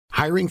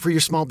Hiring for your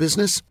small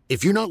business?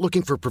 If you're not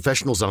looking for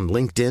professionals on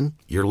LinkedIn,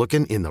 you're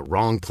looking in the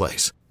wrong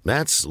place.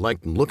 That's like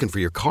looking for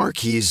your car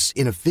keys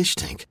in a fish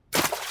tank.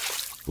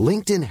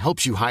 LinkedIn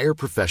helps you hire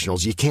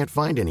professionals you can't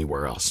find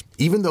anywhere else,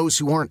 even those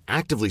who aren't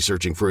actively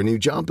searching for a new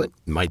job but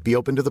might be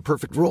open to the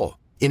perfect role.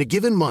 In a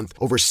given month,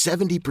 over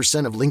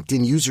 70% of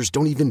LinkedIn users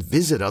don't even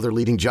visit other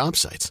leading job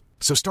sites.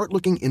 So start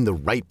looking in the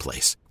right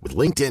place. With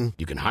LinkedIn,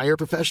 you can hire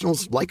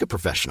professionals like a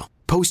professional.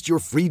 Post your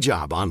free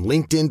job on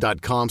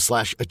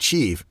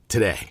linkedin.com/achieve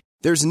today.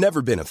 There's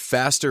never been a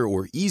faster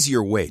or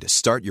easier way to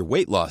start your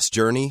weight loss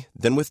journey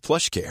than with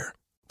PlushCare.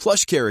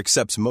 PlushCare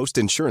accepts most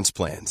insurance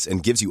plans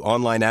and gives you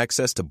online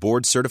access to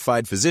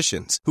board-certified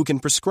physicians who can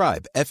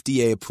prescribe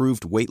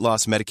FDA-approved weight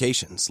loss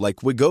medications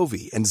like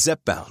Wegovy and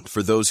Zepbound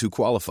for those who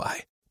qualify.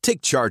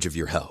 Take charge of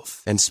your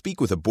health and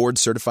speak with a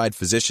board-certified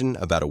physician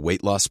about a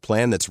weight loss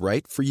plan that's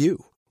right for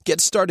you.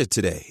 Get started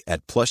today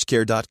at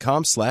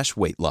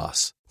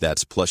plushcare.com/weightloss.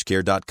 That's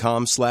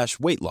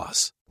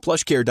plushcare.com/weightloss.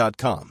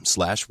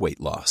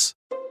 plushcare.com/weightloss.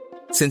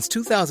 Since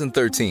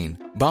 2013,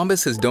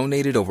 Bombas has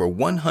donated over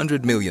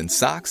 100 million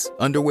socks,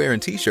 underwear,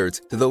 and T-shirts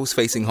to those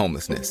facing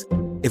homelessness.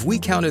 If we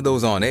counted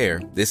those on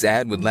air, this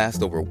ad would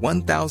last over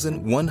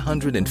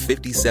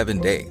 1,157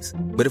 days.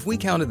 But if we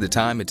counted the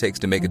time it takes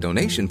to make a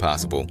donation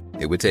possible,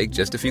 it would take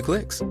just a few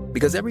clicks.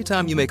 Because every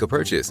time you make a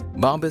purchase,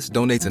 Bombas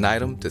donates an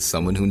item to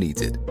someone who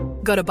needs it.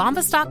 Go to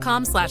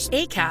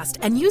bombas.com/ACAST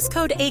and use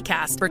code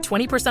ACAST for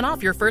 20%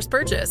 off your first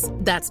purchase.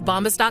 That's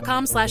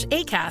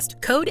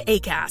bombas.com/ACAST, code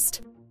ACAST.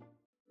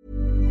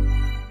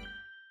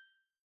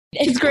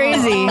 It's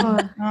crazy.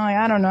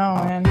 I don't know,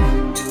 man.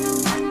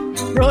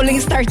 Rolling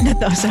start na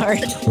to,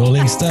 sorry.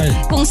 Rolling start.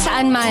 Kung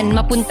saan man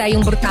mapunta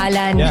yung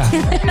brutalan. Yeah.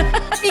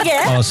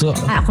 Sige. So,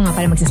 ako nga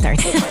pala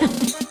magsistart.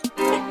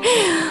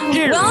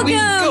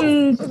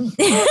 Welcome!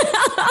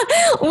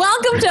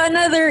 Welcome to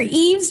another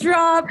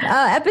Eavesdrop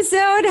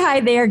episode.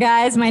 Hi there,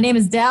 guys. My name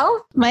is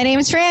Del. My name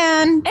is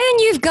Fran. And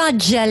you've got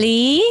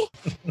Jelly.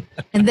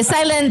 And the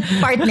silent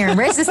partner.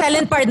 Where's the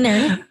silent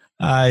partner?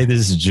 hi,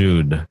 this is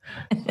Jude.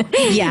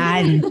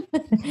 Yan.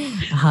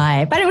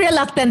 Hi. Parang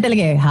reluctant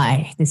talaga.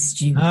 Hi, this is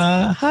Jude.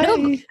 Hi.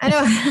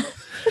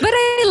 But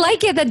I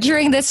like it that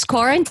during this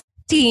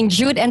quarantine,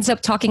 Jude ends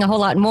up talking a whole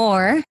lot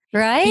more,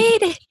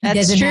 right?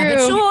 That's true. Have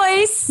a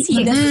choice.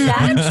 He doesn't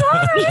have a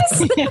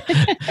choice.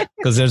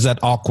 Because there's that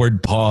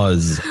awkward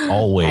pause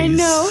always. I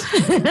know.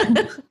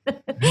 I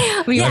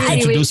have to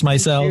introduce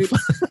myself.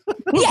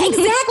 Yeah,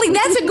 exactly.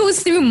 That's what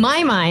goes through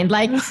my mind.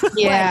 Like,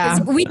 yeah,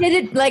 we did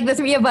it like the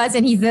three of us,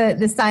 and he's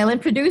the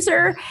silent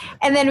producer,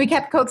 and then we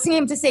kept coaxing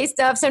him to say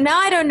stuff. So now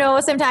I don't know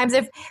sometimes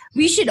if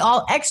we should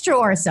all extra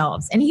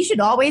ourselves, and he should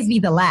always be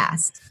the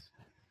last.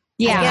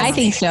 Yeah, I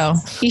think so.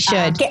 He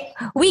should.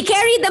 We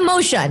carry the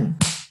motion.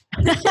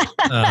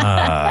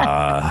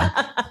 I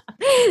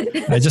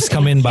just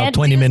come in about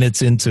 20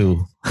 minutes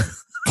into.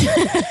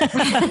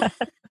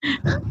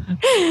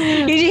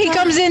 He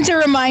comes in to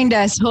remind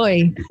us,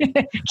 hoy,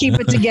 keep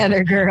it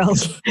together,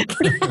 girls.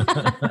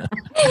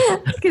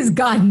 Because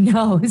God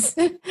knows.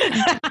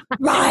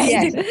 Right.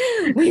 Yes.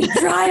 We've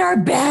tried our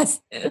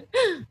best.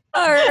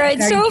 All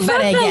right. So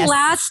from the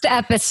last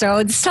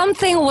episode,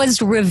 something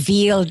was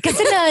revealed.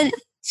 Kasi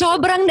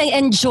sobrang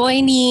na-enjoy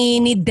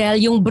ni Del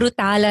yung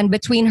brutalan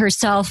between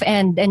herself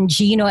and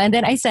Gino. And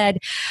then I said,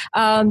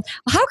 how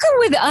come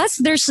with us,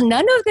 there's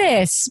none of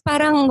this?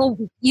 Parang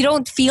you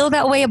don't feel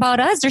that way about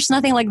us? There's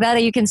nothing like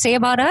that you can say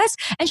about us?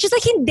 And she's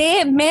like,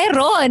 hindi,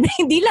 meron.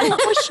 Hindi lang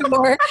ako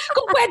sure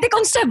kung pwede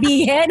kong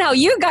sabihin how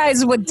you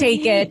guys would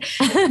take it.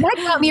 That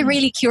got me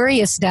really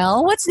curious,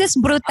 Del. What's this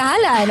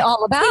brutalan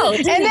all about?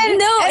 And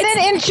then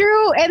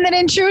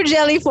in true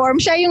Jelly form,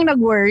 siya yung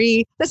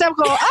nag-worry. Tapos sabi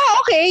ko,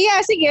 okay,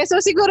 yeah, sige. So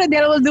siguro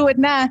Del will do it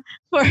na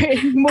for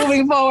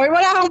moving forward.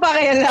 Wala kang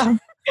pakialam.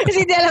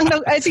 Si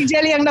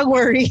Jelly ang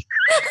nag-worry.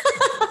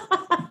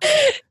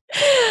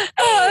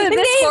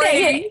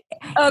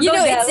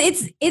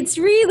 It's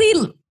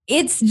really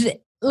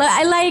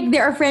I like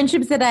there are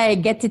friendships that I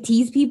get to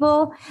tease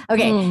people.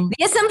 Okay,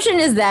 the assumption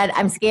is that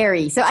I'm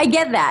scary. So I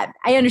get that.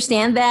 I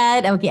understand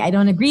that. Okay, I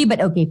don't agree,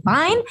 but okay,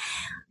 fine.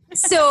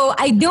 So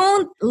I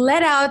don't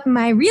let out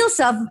my real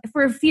self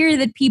for fear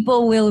that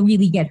people will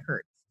really get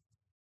hurt.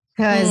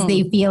 Because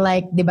they feel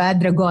like, diba,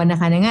 dragona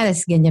ka na nga,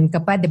 tas ganyan ka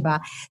pa,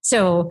 diba?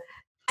 So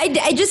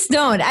I just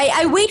don't.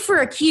 I wait for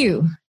a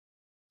cue.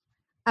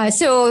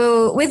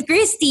 So with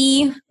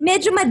Christy,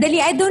 medyo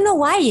madali. I don't know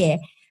why eh.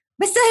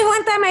 Basta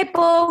one time I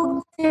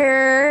poked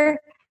her,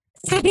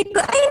 sabi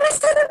ko, ay,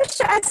 masarap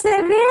siya,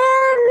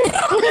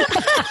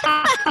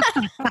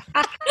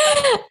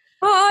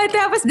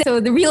 so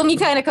the real me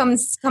kind of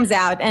comes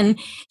out, and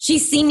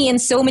she's seen me in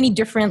so many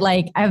different,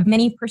 like, I have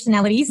many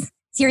personalities.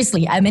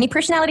 Seriously, I have many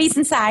personalities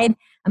inside.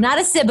 I'm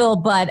not a Sybil,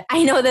 but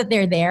I know that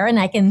they're there, and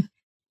I can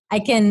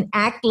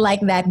act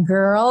like that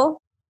girl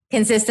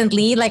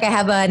consistently, like I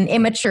have an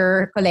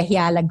immature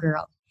colegiala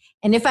girl.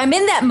 And if I'm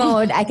in that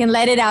mode, I can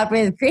let it out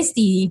with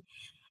Christy.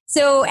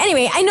 So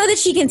anyway, I know that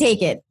she can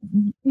take it.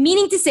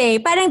 Meaning to say,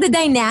 parang the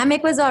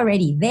dynamic was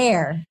already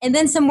there. And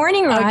then some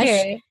morning rush.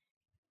 Okay.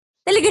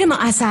 talaga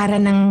namang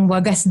asaran ng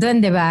wagas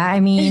doon, di ba? I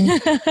mean,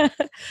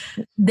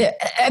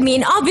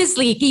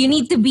 obviously, you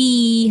need to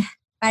be,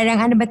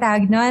 parang ano ba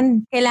tawag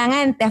nun?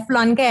 Kailangan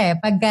Teflon ka eh.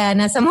 Pag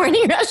nasa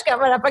morning rush ka,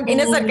 para pag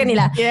inasar ka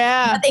nila,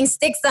 nothing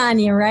sticks on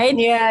you, right?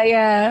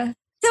 Yeah.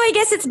 So I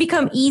guess it's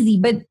become easy.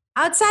 But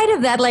outside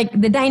of that, like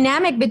the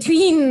dynamic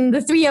between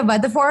the three of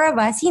us, the four of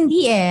us,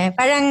 hindi eh.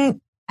 Parang,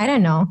 I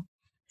don't know.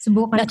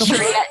 Subukan ko. Not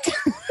sure yet.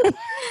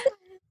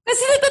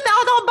 Kasi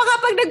natatakot ako baka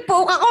pag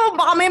nag-poke ako,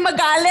 baka may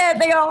magalit.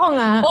 Ayoko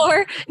nga.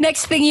 Or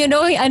next thing you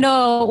know,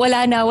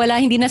 wala,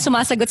 hindi na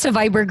sumasagot sa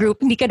Viber group.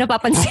 Hindi ka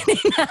napapansinin.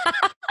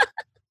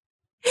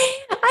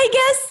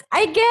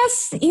 I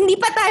guess, hindi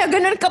pa tayo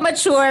ganun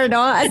ka-mature,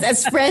 no?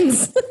 As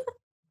friends.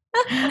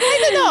 I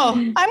don't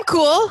know. I'm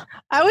cool.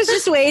 I was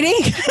just waiting.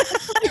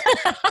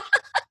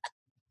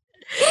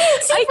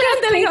 I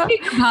can't think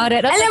about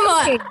it. Alam mo,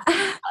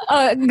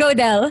 go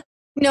Del.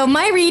 No,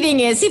 my reading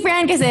is, si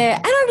Fran kasi, I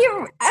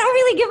don't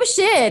really give a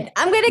shit.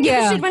 I'm gonna give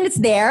a shit when it's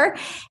there.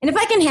 And if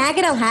I can hack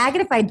it, I'll hack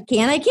it. If I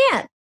can't, I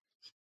can't.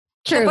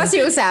 True. Tapos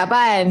yung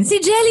usapan.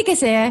 Si Jelly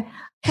kasi,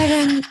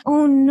 parang,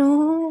 oh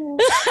no.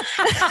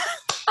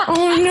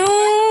 Oh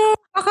no.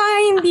 Baka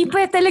hindi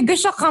pa talaga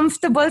siya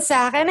comfortable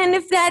sa akin. And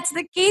if that's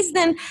the case,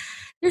 then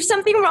there's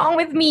something wrong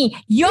with me.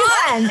 Yon!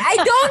 I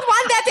don't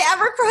want that to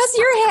ever cross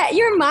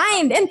your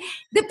mind. And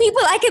the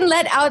people I can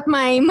let out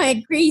my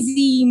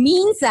crazy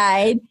mean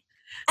side,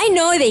 I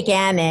know they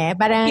can eh.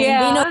 Parang they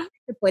know how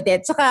to put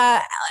it.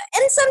 Saka,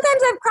 and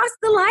sometimes I've crossed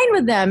the line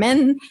with them.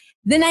 And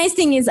the nice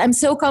thing is I'm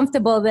so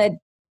comfortable that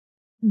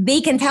they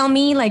can tell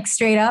me like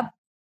straight up.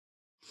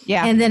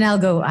 Yeah. And then I'll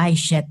go, ay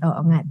shit,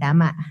 oo nga,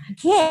 tama.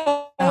 Okay.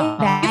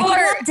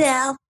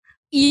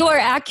 You're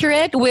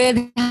accurate with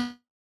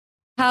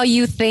how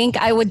you think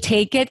I would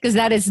take it, because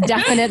that is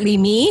definitely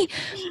me.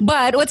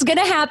 But what's going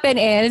to happen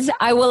is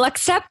I will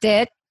accept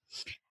it.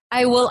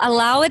 I will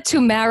allow it to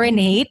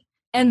marinate.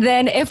 And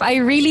then if I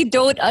really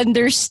don't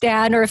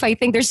understand, or if I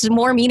think there's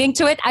more meaning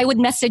to it, I would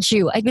message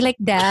you. I'd be like,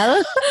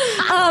 Del,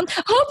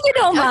 hope you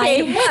don't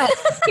mind. But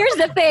here's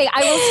the thing.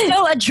 I will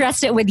still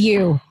address it with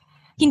you.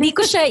 Hindi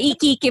ko siya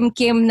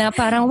ikikim-kim na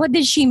parang, what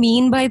did she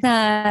mean by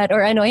that?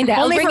 Or ano, hindi.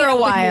 Only for a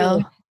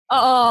while.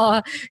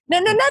 No,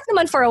 not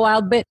naman for a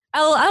while, but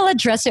I'll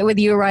address it with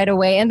you right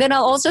away. And then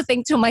I'll also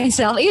think to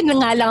myself, yun na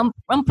nga lang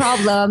ang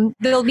problem.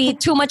 There'll be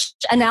too much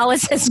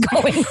analysis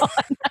going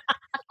on.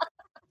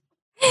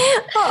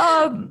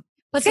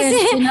 Kasi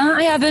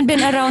I haven't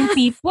been around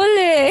people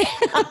eh.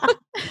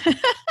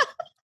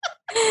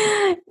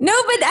 No,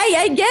 but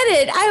I get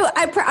it.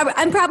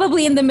 I'm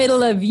probably in the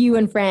middle of you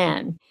and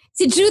Fran.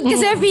 Si Jude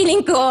kasi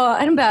feeling ko,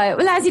 ano ba,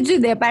 wala si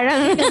Jude eh,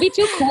 parang... Be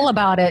too cool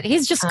about it.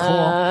 He's just cool.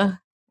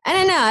 I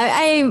don't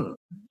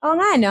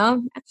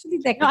know. Actually,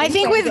 no, I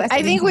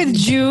think with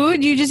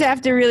Jude, you just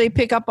have to really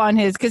pick up on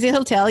his, because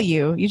he'll tell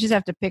you. You just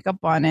have to pick up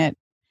on it.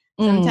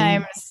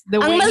 Sometimes the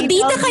way ang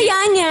maldita kaya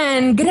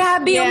niyan.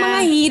 Grabe yung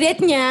mga hirit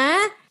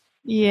niya.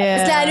 Yeah.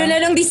 Mas lalo na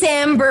nung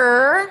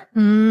December.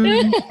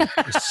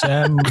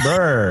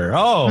 December.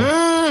 Oh.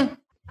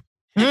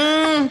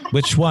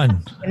 Which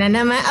one? Na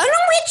naman.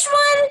 Which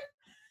one?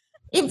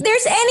 If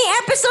there's any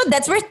episode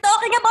that's worth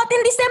talking about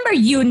in December,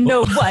 you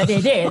know what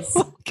it is.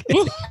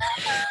 Okay.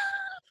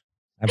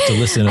 I have to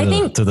listen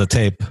to the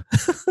tape.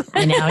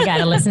 I know, I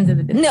gotta listen to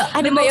the... No,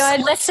 the most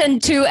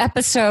listened to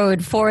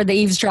episode for the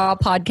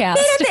Eavesdrop podcast.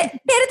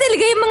 Pero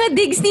talaga yung mga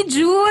digs ni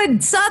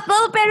Jude.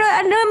 Subtle, pero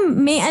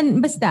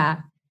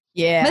basta.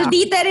 Yeah.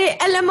 Maldita rin.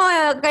 Alam mo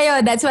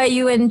kayo, that's why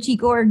you and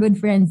Chico are good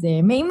friends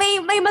eh. May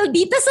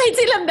maldita side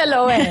silang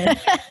dalawa eh.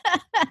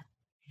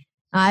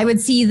 I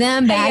would see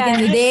them back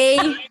in the day.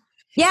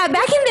 Yeah,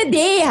 back in the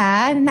day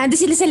nando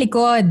sila sa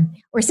likod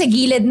or sa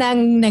gilid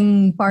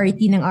ng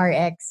party ng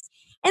RX.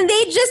 And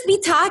they'd just be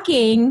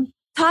talking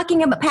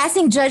about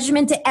passing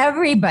judgment to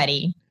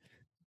everybody.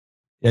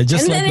 Yeah,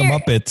 just and like the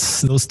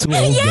Muppets, those two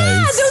old guys.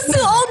 Yeah, those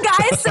two old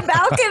guys, the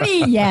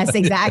balcony. Yes,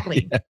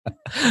 exactly.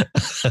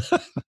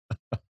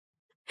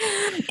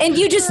 And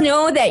you just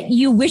know that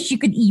you wish you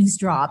could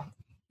eavesdrop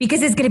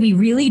because it's going to be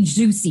really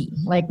juicy.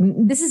 Like,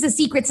 this is a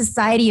secret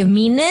society of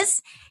meanness.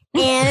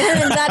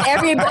 And not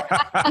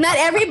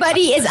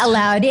everybody is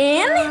allowed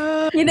in,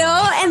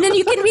 and then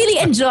you can really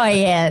enjoy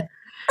it.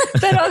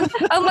 Pero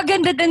ang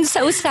maganda din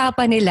sa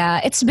usapan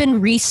nila, it's been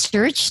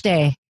researched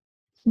eh.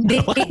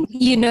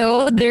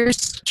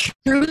 There's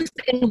truth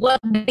in what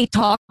they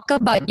talk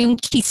about, yung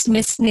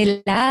chismis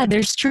nila.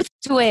 There's truth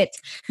to it.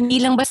 Hindi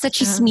lang basta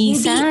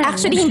chismisan.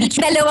 Hindi.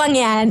 Dalawang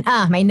yan.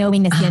 May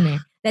knowingness yan eh.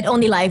 That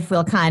only life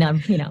will kind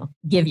of,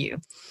 give you.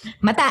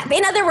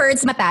 In other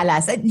words,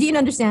 matalas. Do you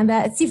understand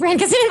that? Si Fran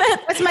kasi,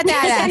 what's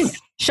matalas?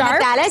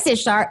 Sharp? Matalas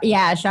is sharp.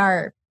 Yeah,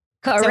 sharp.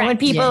 Correct. So when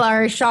people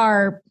are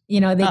sharp, they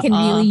can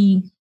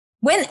really...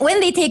 When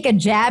they take a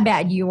jab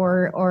at you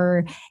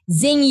or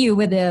zing you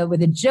with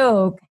a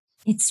joke,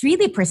 it's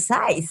really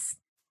precise.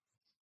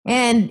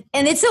 And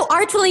it's so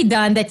artfully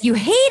done that you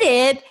hate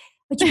it,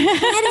 but you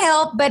can't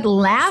help but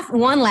laugh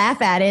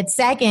at it.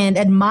 Second,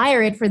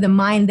 admire it for the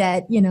mind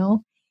that,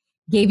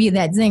 gave you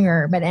that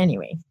zinger. But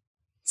anyway.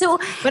 So,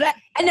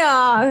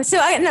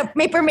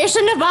 may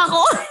permission na ba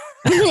ako?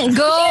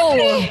 Go!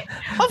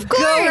 Of course!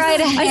 Go right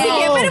ahead.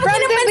 Sige, pero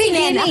From the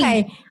beginning.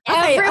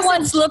 Okay,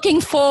 everyone's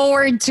looking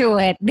forward to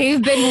it.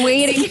 They've been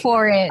waiting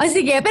for it.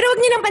 Sige, pero wag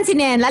niyo nang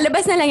pansinin.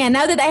 Lalabas na lang yan.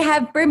 Now that I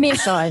have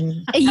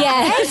permission.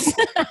 Yes.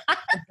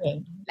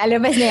 Okay.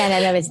 Lalabas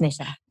na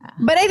siya.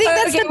 But I think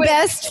that's the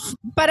best.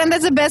 Parang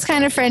that's the best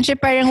kind of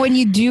friendship. Parang when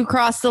you do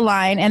cross the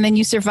line and then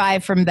you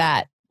survive from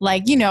that.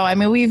 Like, I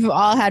mean, we've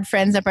all had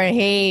friends that are,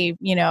 hey,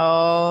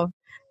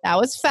 that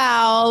was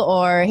foul,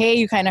 or hey,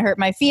 you kind of hurt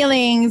my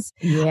feelings.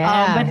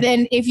 Yeah. But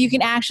then if you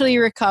can actually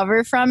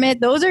recover from it,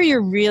 those are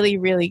your really,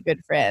 really good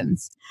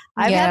friends.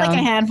 I've had like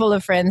a handful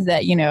of friends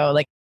that,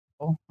 like,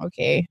 oh,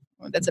 okay,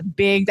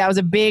 that was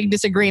a big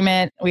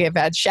disagreement. We have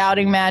had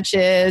shouting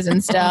matches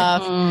and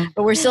stuff,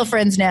 but we're still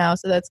friends now.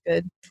 So that's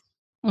good.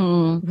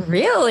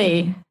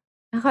 Really?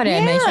 Ako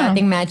rin, may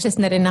shouting matches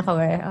na rin ako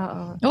eh.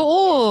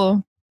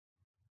 Oo.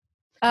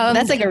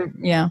 That's like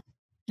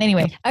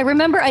Anyway, I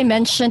remember I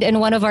mentioned in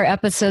one of our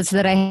episodes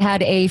that I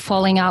had a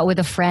falling out with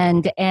a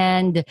friend,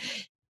 and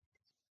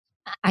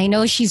I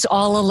know she's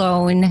all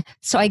alone.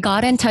 So I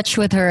got in touch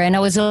with her, and I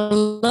was a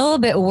little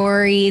bit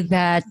worried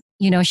that,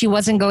 she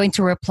wasn't going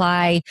to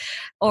reply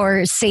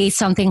or say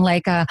something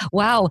like,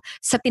 wow,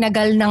 sa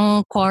tinagal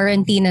ng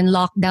quarantine and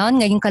lockdown,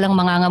 ngayon ka lang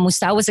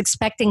mangangamusta. I was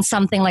expecting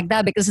something like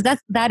that because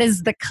that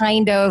is the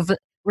kind of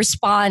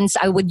response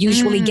I would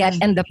usually get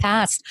in the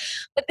past.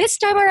 But this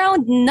time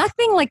around,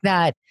 nothing like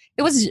that.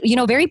 It was,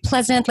 very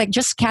pleasant, like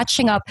just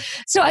catching up.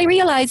 So I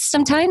realized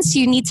sometimes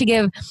you need to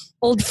give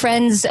old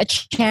friends a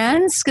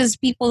chance because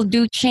people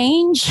do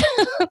change.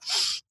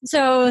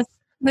 So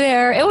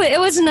it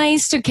was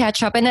nice to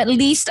catch up. And at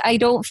least I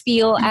don't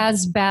feel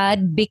as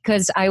bad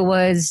because I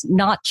was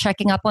not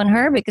checking up on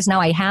her, because now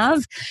I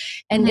have.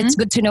 And it's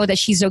good to know that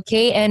she's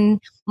okay.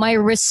 And my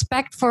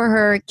respect for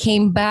her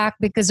came back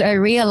because I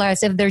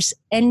realized if there's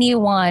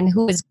anyone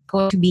who is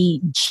going to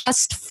be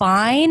just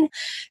fine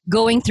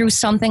going through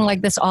something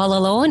like this all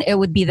alone, it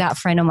would be that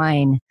friend of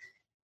mine.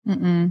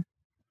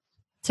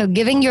 So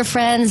giving your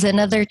friends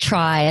another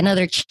try,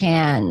 another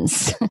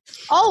chance.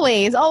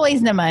 always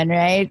naman,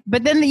 right?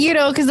 But then,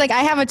 because like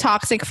I have a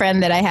toxic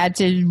friend that I had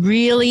to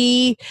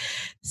really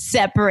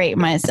separate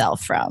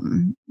myself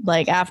from.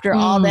 Like after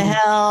all the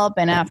help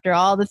and after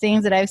all the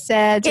things that I've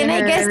said Can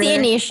I guess the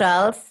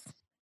initials?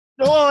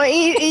 Oh,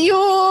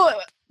 you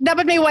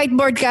dapat may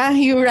whiteboard ka.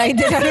 You write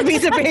it on a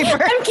piece of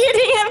paper. I'm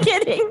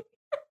kidding.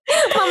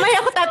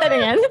 Mamaya ko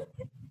tatanungin.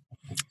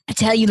 I'll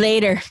tell you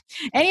later.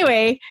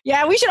 Anyway,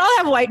 yeah, we should all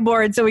have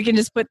whiteboards so we can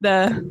just put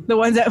the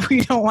ones that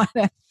we don't want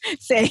to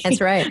say. That's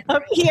right.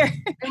 Up here.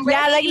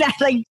 Yeah, like that.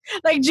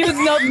 Like Jude's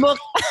notebook.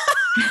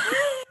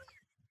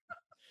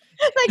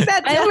 Like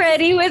that. I'm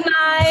ready with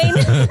mine.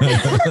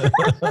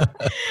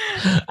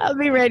 I'll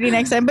be ready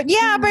next time. But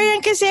yeah,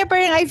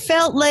 parang I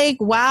felt like,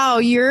 wow,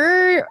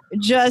 you're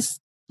just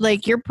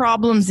like, your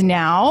problems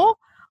now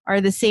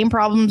are the same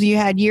problems you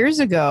had years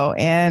ago.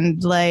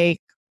 And like,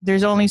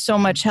 there's only so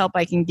much help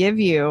I can give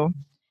you.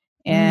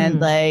 And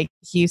like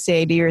you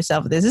say to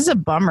yourself, this is a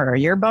bummer.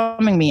 You're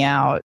bumming me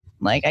out.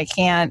 Like I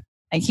can't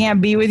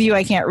be with you.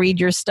 I can't read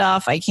your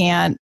stuff. I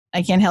can't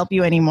help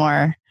you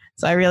anymore.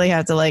 So I really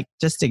have to like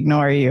just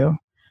ignore you.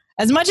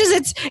 As much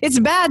as it's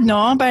bad,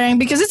 no?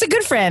 Because it's a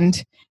good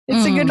friend.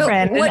 It's a good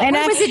friend. What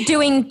was it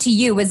doing to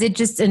you? Was it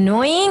just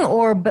annoying,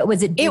 but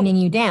was it bringing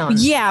you down?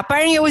 Yeah,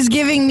 parang it was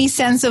giving me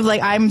sense of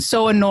like, I'm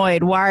so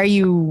annoyed. Why are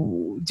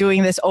you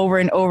doing this over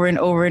and over and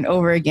over and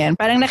over again?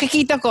 Parang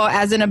nakikita ko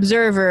as an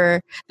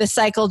observer, the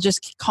cycle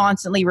just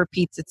constantly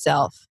repeats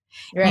itself.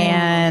 Right.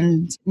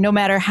 And no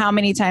matter how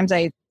many times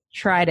I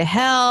try to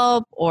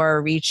help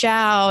or reach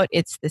out,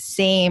 it's the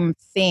same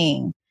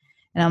thing.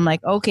 And I'm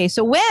like, okay,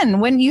 so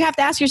when you have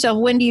to ask yourself,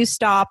 when do you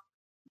stop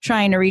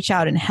trying to reach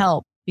out and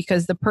help?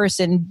 Because the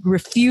person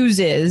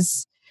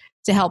refuses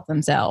to help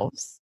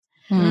themselves.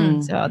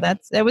 So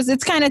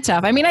it's kind of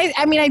tough. I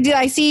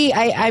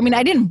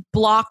didn't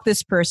block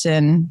this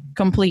person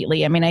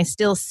completely. I mean, I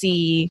still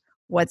see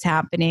what's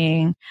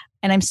happening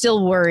and I'm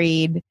still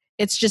worried.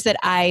 It's just that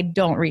I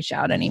don't reach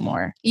out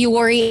anymore. You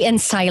worry in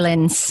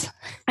silence.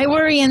 I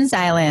worry in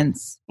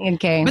silence.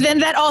 Okay. But then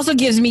that also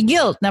gives me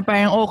guilt. Na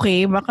parang,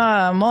 okay,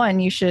 baka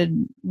Mon, you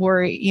should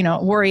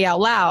worry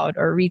out loud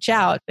or reach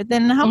out. But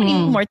then how many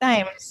more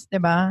times,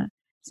 diba?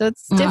 So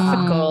it's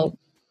difficult.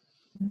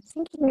 I'm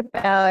thinking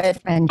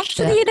about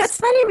friendship. Actually, that's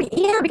funny.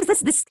 Yeah, because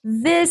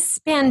this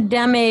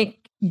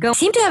pandemic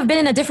seemed to have been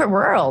in a different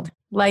world.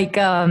 Like,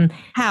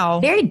 how?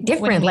 Very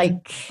different.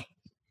 Like,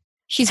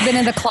 she's been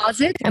in the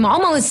closet. I'm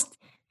almost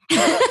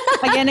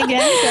again.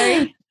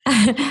 Sorry.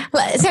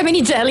 Sabi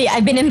ni Jelly,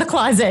 I've been in the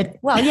closet.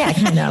 Well, yeah,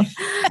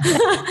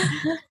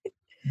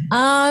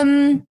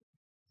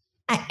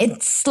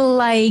 it's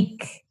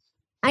like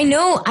I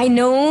know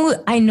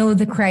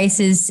the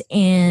crisis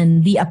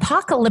and the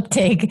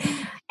apocalyptic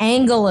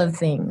angle of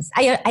things.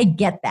 I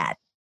get that.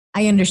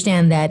 I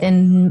understand that,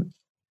 and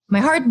my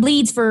heart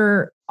bleeds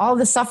for all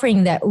the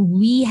suffering that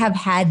we have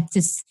had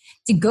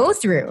to go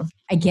through.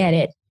 I get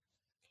it.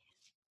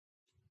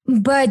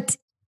 But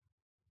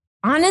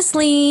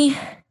Honestly,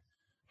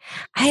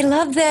 I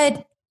love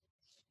that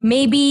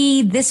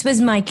maybe this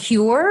was my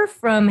cure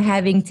from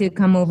having to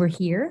come over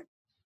here.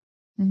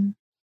 Mm-hmm.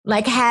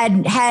 Like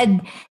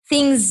had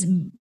things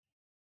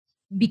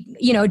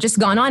just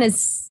gone on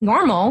as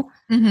normal,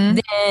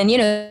 then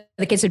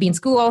the kids would be in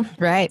school.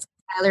 Right.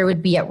 Tyler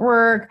would be at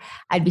work.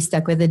 I'd be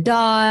stuck with the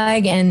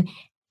dog. And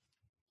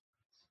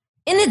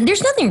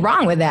there's nothing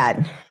wrong with that.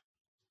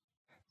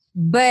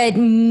 But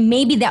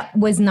maybe that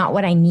was not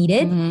what I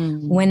needed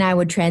when I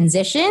would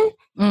transition.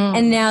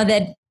 And now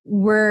that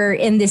we're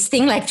in this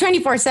thing like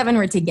 24/7,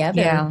 we're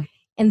together. Yeah.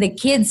 And the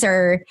kids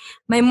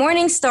my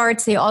morning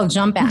starts, they all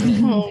jump at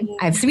me.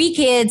 I have 3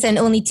 kids and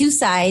only 2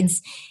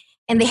 sides,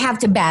 and they have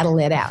to battle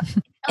it out.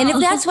 And if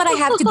that's what I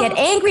have to get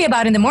angry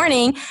about in the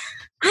morning,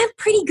 I'm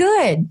pretty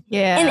good.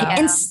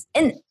 Yeah.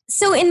 And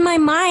so in my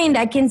mind,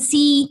 I can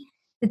see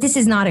that this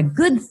is not a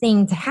good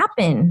thing to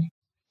happen.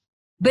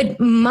 But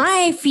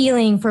my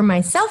feeling for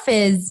myself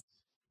is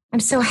I'm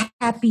so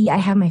happy I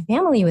have my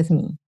family with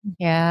me.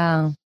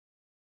 Yeah.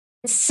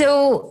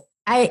 So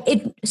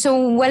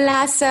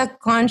wala sa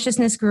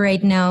consciousness ko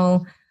right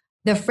now,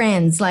 the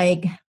friends,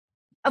 like,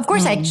 of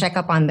course I check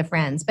up on the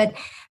friends, but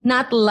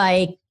not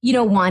like,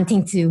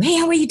 wanting to, hey,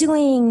 how are you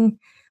doing?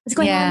 What's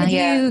going on with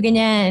you?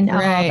 Ganyan.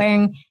 Right.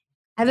 Parang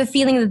I have a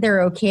feeling that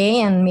they're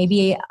okay. And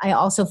maybe I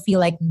also feel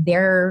like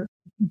they're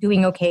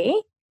doing okay.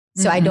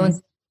 So I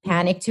don't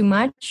panic too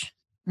much.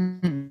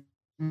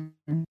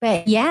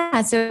 But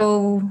yeah,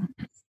 so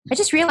I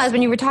just realized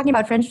when you were talking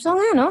about friendships,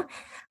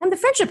 I'm the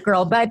friendship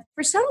girl, but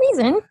for some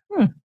reason,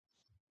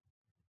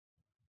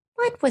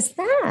 what was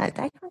that?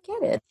 I don't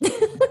get it.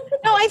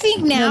 No, I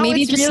think now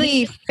maybe it's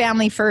really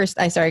family first.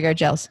 Sorry, go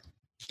Jels.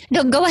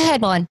 No, go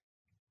ahead, Mon.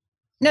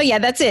 No, yeah,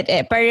 that's it.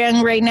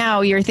 Parang right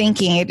now you're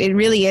thinking it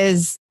really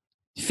is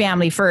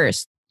family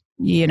first,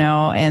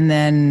 and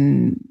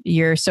then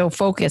you're so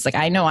focused. Like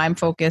I know I'm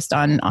focused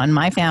on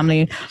my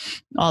family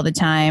all the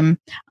time.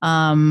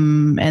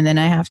 And then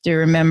I have to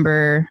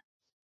remember,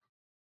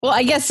 well,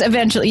 I guess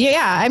eventually,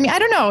 yeah. I mean, I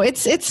don't know.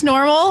 It's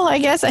normal, I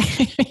guess.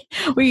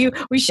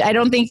 I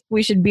don't think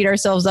we should beat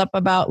ourselves up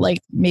about like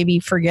maybe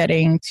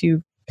forgetting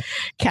to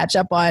catch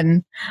up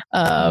on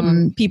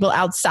people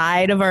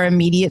outside of our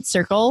immediate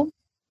circle.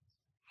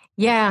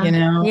 Yeah.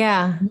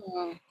 Yeah.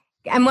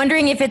 I'm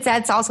wondering if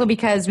that's also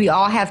because we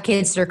all have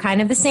kids that are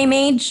kind of the same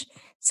age.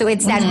 So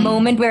it's that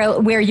moment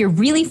where you're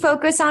really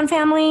focused on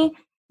family.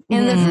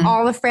 And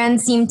all the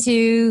friends seem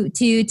to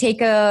take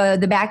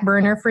the back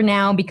burner for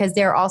now because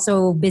they're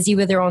also busy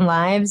with their own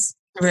lives.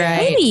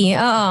 Right. Maybe.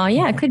 Oh,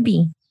 yeah, it could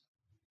be.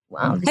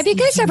 Wow. Have you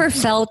guys ever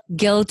felt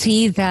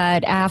guilty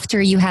that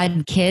after you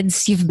had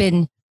kids, you've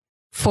been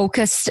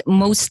focused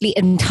mostly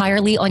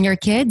entirely on your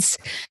kids?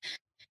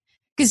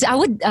 Because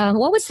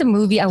what was the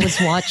movie I was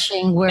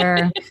watching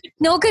where,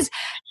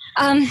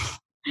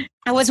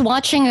 I was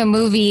watching a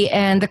movie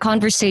and the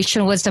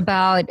conversation was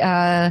about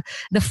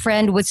the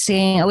friend was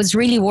saying, I was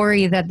really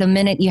worried that the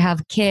minute you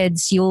have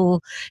kids,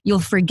 you'll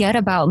forget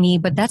about me,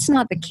 but that's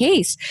not the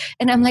case.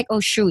 And I'm like, oh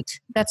shoot,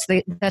 that's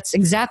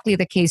exactly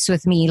the case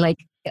with me.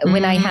 Like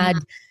when I had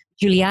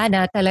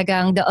Juliana,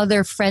 talagang the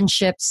other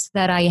friendships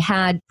that I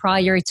had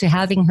prior to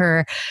having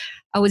her,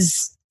 I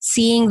was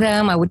seeing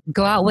them, I would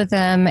go out with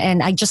them,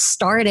 and I just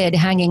started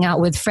hanging out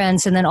with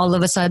friends, and then all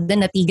of a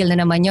sudden, natigil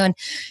na naman yun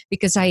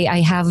because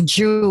I have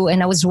Drew,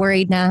 and I was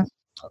worried na,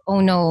 oh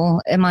no,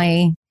 am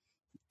I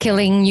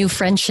killing new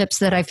friendships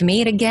that I've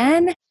made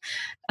again?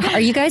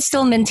 Are you guys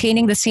still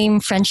maintaining the same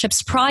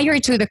friendships prior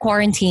to the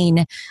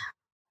quarantine?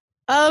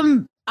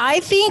 I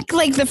think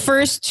like the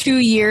first 2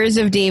 years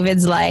of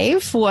David's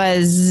life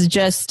was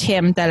just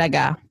him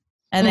talaga.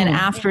 And then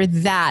after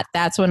that,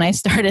 that's when I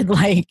started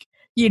like,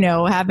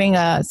 having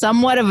a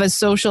somewhat of a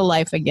social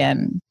life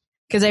again.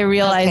 Because I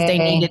realized I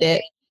needed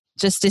it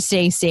just to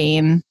stay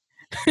sane.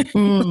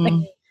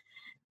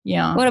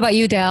 Yeah. What about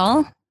you,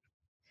 Del?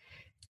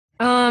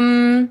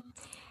 I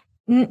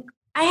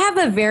have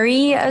a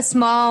very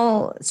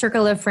small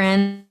circle of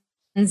friends,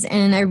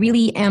 and I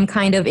really am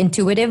kind of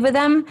intuitive with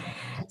them.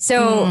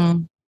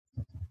 So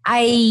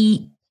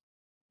I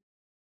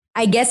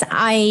guess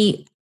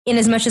in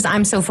as much as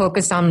I'm so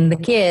focused on the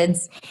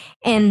kids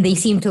and they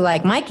seem to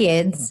like my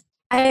kids,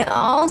 I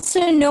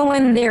also know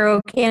when they're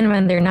okay and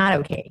when they're not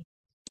okay.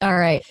 All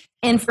right.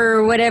 And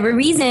for whatever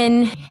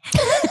reason,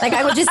 like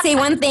I will just say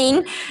one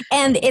thing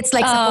and it's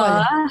like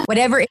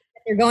whatever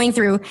they're going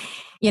through,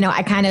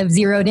 I kind of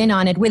zeroed in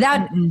on it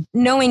without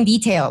knowing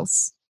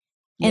details.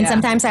 And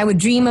sometimes I would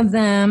dream of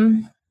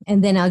them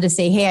and then I'll just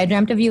say, hey, I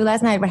dreamt of you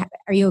last night.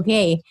 Are you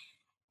okay?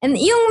 And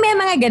yung may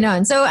mga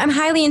ganon. So I'm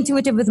highly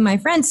intuitive with my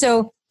friends.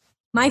 So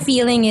my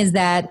feeling is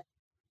that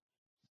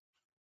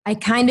I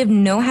kind of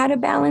know how to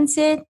balance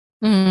it.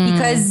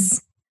 Because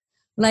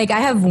like I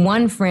have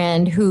one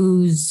friend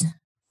who's,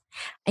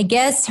 I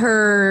guess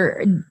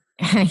her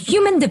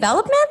human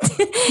development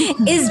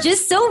is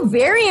just so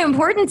very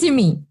important to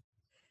me.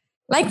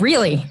 Like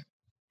really.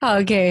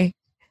 Okay.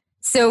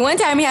 So one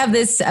time we have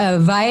this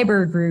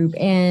Viber group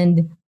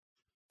and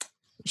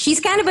she's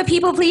kind of a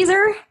people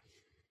pleaser.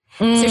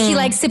 So she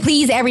likes to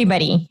please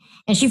everybody.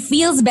 And she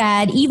feels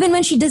bad even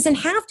when she doesn't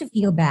have to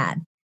feel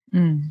bad.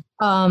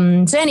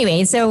 So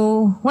anyway,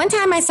 so one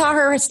time I saw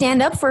her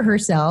stand up for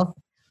herself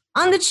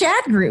on the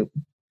chat group.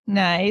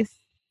 Nice.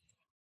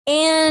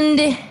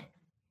 And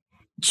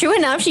true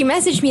enough, she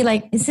messaged me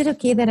like, is it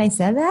okay that I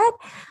said that?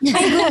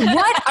 I go,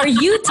 what are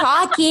you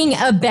talking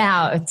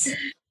about?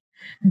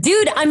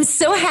 Dude, I'm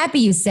so happy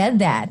you said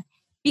that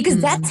because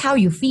that's how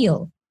you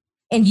feel.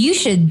 And you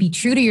should be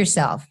true to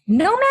yourself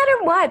no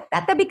matter what.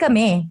 Tatabi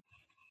kami.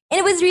 And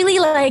it was really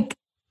like,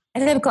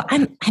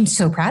 I'm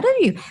so proud of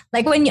you.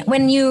 Like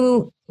when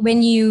you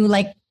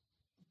like,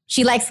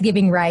 she likes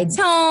giving rides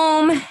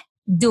home,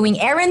 doing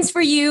errands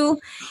for you.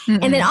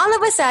 And then all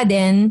of a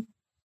sudden,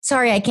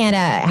 sorry, I can't,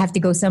 have to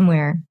go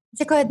somewhere.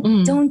 It's like,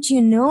 don't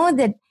you know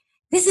that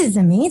this is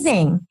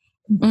amazing?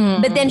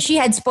 But then she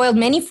had spoiled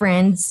many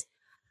friends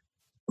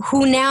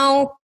who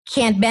now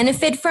can't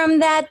benefit from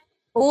that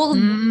old.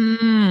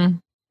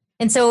 And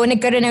so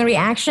nagkaroon ng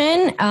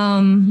reaction.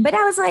 But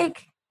I was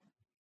like,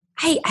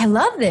 I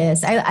love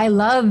this. I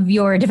love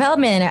your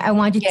development. I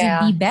want you to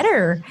be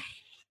better.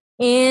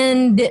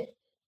 And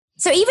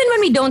so even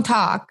when we don't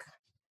talk,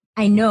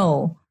 I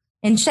know.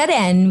 And siya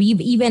rin,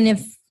 even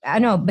if, I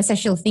don't know, basta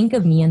she'll think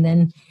of me. And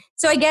then,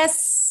 so I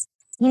guess,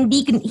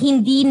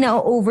 hindi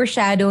na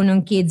overshadow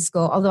ng kids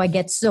ko, although I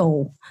get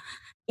so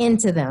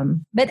into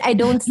them. But I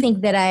don't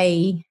think that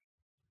I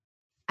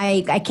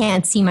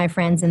can't see my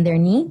friends and their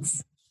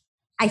needs.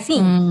 I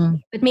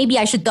think. But maybe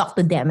I should talk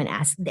to them and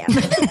ask them.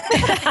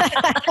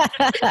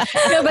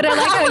 No, but I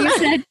like how you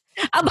said,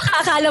 baka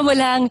akala mo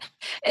lang,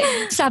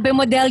 sabi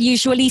mo, Del,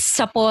 usually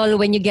sapol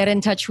when you get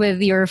in touch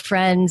with your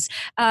friends.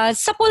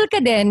 Sapol ka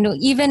din,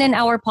 even in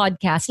our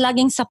podcast,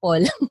 laging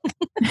sapol.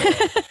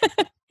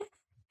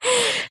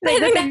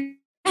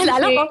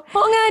 Alala ko.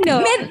 Oo nga,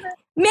 no.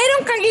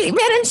 Meron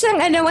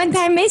siyang, one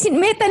time,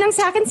 may tanong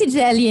sa akin si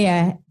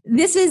Jelia.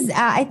 This was,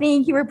 I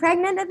think you were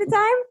pregnant at the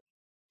time?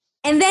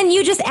 And then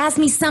you just asked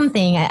me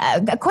something,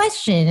 a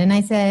question. And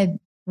I said,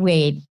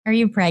 wait, are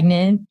you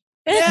pregnant?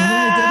 You didn't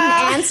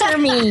answer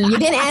me. You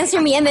didn't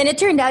answer me. And then it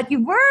turned out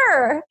you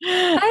were.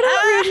 I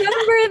don't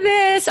remember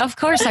this. Of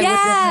course I would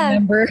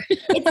remember.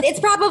 It's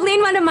probably in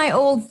one of my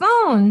old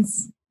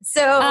phones.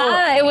 So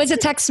it was a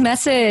text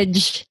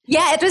message.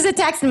 Yeah, it was a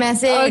text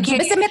message. Okay.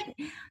 Basta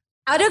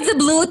out of the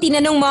blue,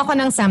 tinanong mo ako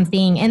ng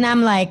something. And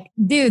I'm like,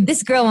 dude,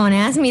 this girl won't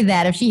ask me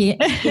that if she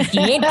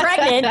ain't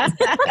pregnant.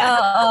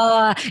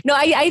 No,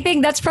 I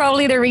think that's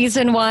probably the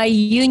reason why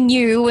you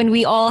knew when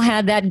we all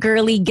had that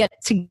girly get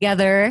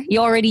together.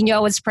 You already knew I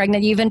was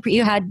pregnant. You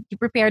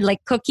prepared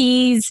like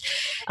cookies.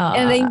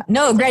 And then,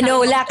 no,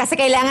 granola kasi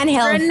kailangan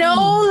healthy.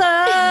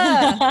 Granola!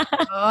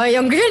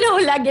 Yung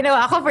granola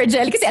ginawa ko for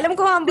Jelly kasi alam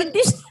ko ang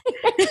buntis.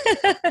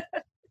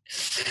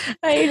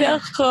 Ay,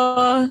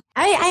 nako.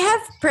 I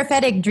have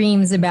prophetic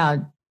dreams about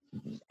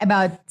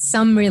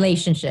some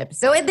relationships.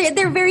 So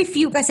they're very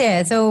few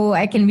kasi. So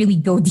I can really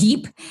go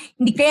deep.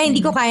 Hindi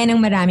ko kaya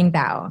ng maraming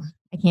tao.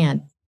 I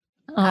can't.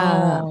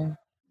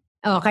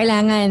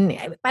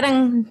 Kailangan,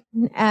 parang,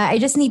 I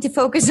just need to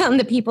focus on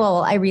the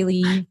people I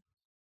really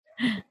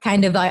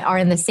kind of are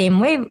in the same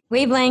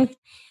wavelength.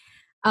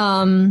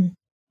 What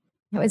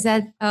was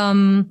that?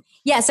 So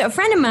a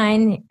friend of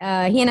mine,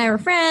 he and I were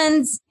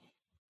friends.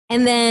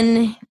 And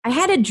then I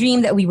had a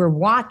dream that we were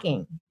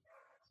walking.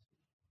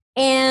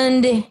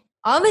 And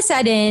all of a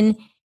sudden,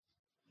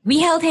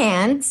 we held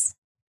hands.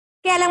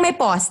 Kaya lang may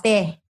poste.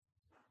 And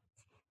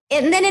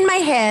then in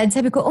my head,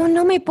 sabi ko, oh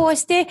no, may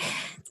poste.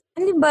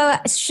 Ano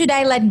ba? Should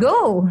I let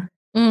go?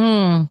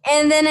 And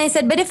then I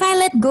said, but if I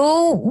let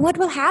go, what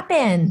will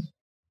happen?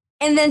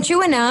 And then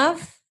true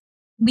enough,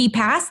 we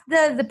passed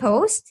the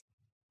post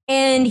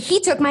and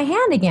he took my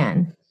hand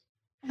again.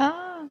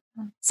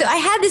 So I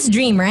had this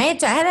dream,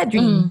 right? So I had that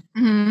dream.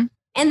 And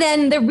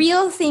then the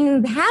real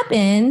thing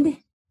happened,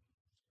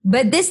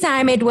 but this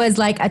time it was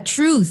like a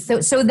truth.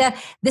 So the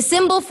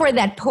symbol for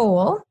that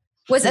pole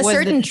was a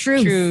certain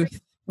truth.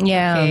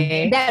 Yeah.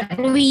 Okay. That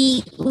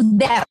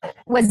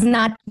was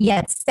not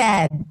yet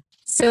said.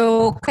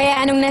 So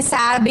kaya anong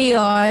nasabi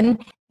yon,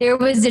 there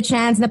was a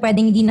chance na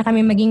pwedeng hindi na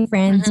kami maging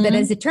friends. But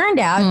as it turned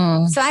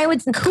out, so I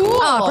would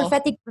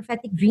prophetic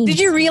dream. Did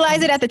you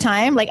realize it at the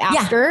time? Like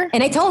after? Yeah.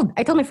 And I told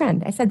my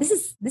friend, I said,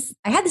 this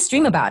I had this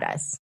dream about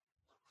us.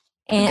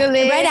 And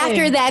Galing. right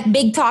after that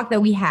big talk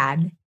that we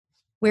had,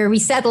 where we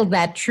settled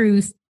that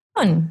truth,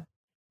 like,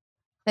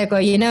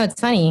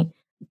 it's funny.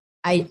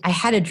 I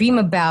had a dream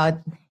about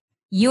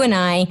you and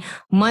I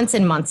months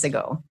and months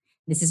ago.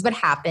 This is what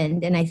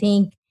happened. And I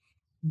think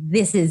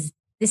this is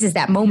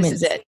that moment.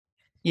 This is it.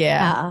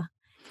 Yeah.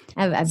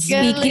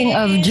 Speaking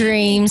of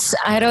dreams,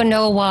 I don't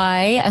know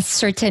why a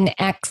certain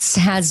ex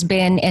has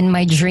been in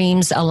my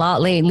dreams a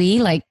lot lately.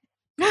 Like,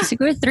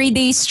 siguro 3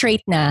 days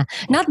straight na.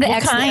 Not the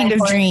ex kind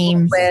of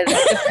dream.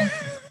 With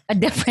a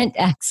different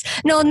ex.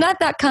 No, not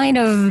that kind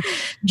of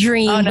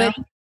dream. Oh, no?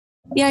 But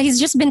yeah, he's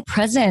just been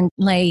present.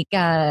 Like,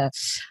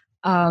 he's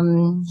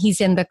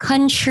in the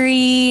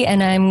country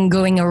and I'm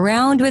going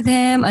around with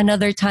him.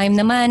 Another time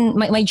naman,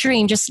 my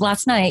dream just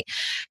last night,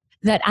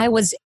 that I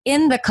was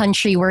in the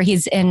country where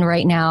he's in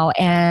right now,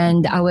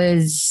 and I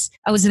was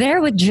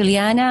there with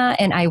Juliana,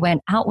 and I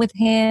went out with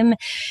him.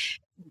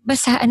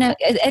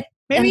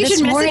 Maybe you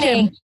should message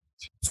him.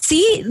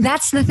 See,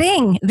 that's the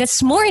thing.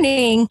 This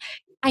morning,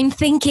 I'm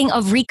thinking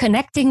of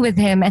reconnecting with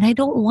him, and I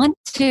don't want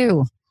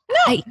to.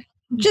 No,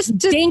 just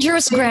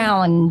dangerous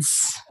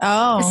grounds.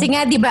 Oh. Kasi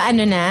nga, di ba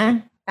ano na?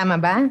 Tama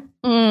ba?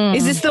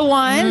 Is this the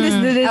one?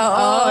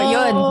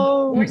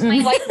 Yun. Where's my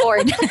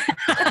whiteboard?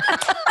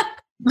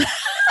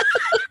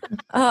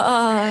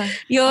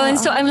 Yun.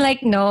 So I'm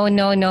like,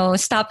 no.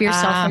 Stop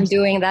yourself from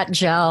doing that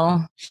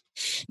gel.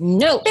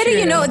 No. But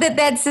you know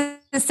that's a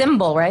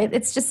symbol, right?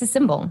 It's just a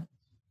symbol.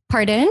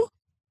 Pardon?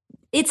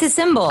 It's a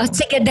symbol. Oh,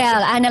 sige,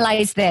 Del,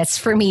 analyze this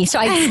for me. So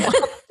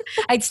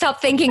I'd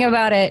stop thinking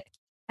about it.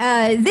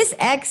 This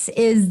X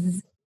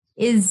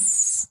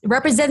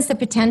represents the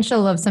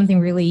potential of something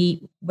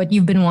really what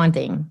you've been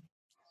wanting.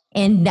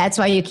 And that's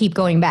why you keep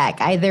going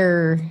back.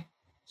 Either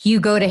you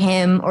go to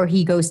him or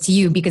he goes to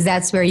you, because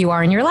that's where you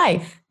are in your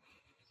life.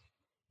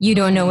 You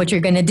don't know what you're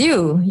going to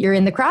do. You're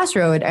in the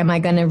crossroad. Am I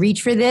going to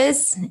reach for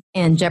this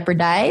and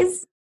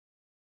jeopardize?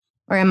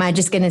 Or am I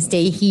just going to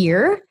stay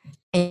here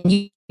and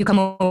you come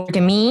over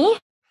to me?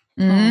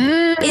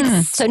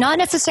 It's so not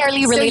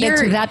necessarily related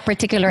to that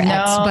particular ex,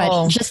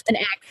 but just an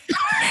ex.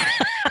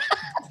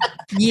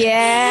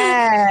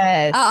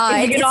 Yes.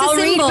 You can all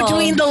read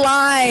between the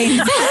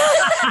lines.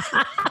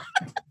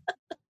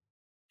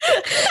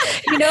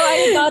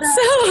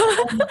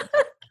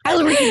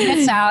 I'll read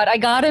this out. I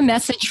got a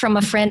message from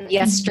a friend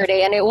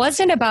yesterday, and it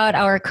wasn't about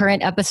our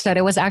current episode.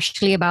 It was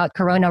actually about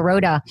Corona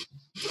Rhoda.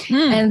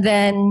 And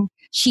then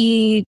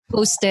she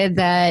posted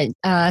that,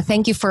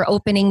 thank you for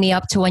opening me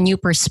up to a new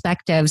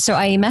perspective. So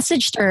I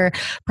messaged her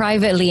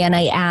privately and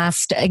I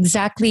asked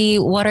exactly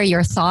what are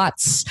your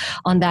thoughts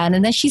on that.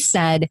 And then she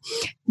said,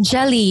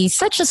 Jelly,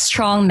 such a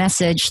strong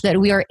message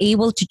that we are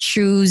able to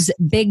choose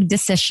big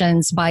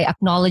decisions by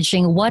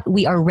acknowledging what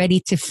we are ready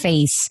to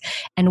face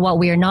and what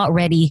we are not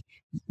ready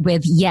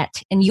with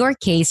yet. In your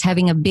case,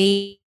 having a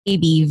baby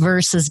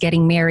versus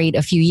getting married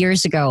a few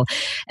years ago.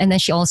 And then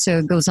she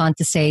also goes on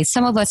to say,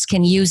 some of us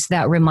can use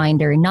that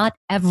reminder. Not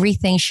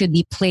everything should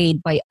be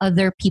played by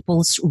other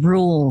people's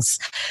rules.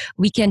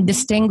 We can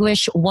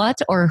distinguish what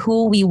or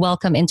who we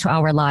welcome into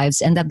our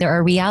lives, and that there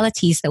are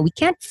realities that we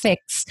can't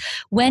fix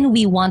when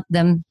we want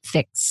them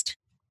fixed.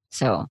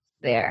 So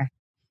there.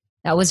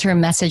 That was her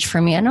message for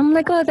me. And I'm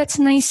like, oh, that's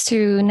nice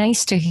to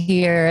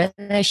hear.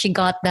 She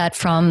got that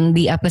from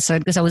the episode,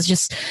 because I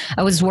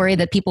was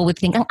worried that people would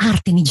think, ang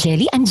arte ni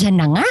Jelly, andyan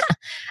na nga.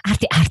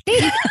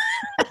 Arte-arte.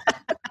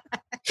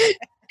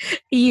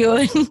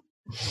 Yun.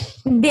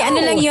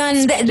 Ano lang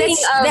yun.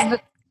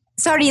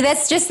 Sorry,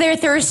 that's just their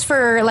thirst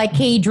for like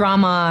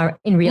K-drama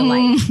in real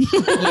life.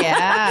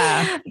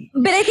 Yeah.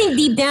 But I think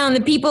deep down,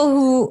 the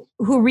people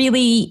who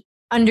really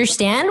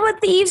understand what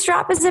the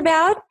eavesdrop is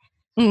about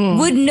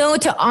would know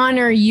to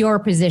honor your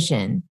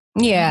position.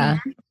 Yeah.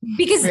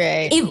 Because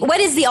what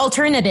is the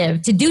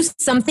alternative? To do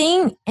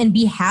something and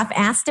be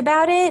half-assed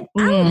about it?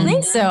 I don't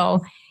think so.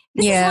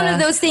 This is one of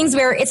those things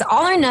where it's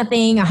all or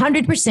nothing,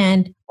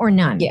 100% or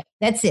none. Yeah.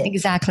 That's it.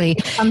 Exactly.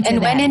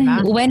 And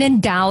when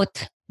in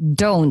doubt,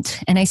 don't.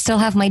 And I still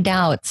have my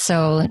doubts,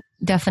 so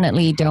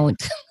definitely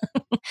don't.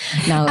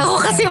 No.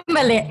 Ako kasi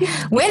mali.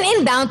 When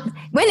in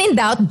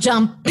doubt,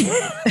 jump.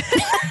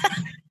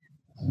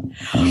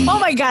 Oh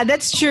my God,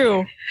 that's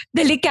true.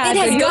 Delicado.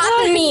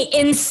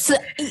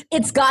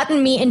 It's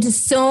gotten me into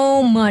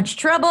so much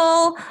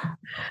trouble.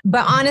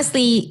 But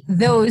honestly,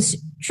 those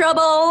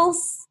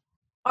troubles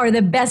are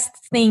the best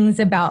things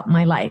about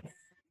my life.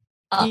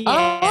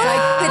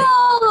 Yeah.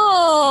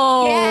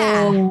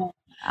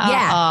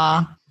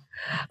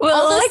 Well,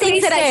 all those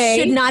things that I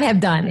should not have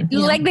done.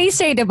 Like they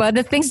say, about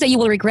the things that you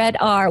will regret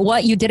are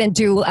what you didn't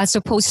do as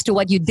opposed to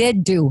what you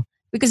did do.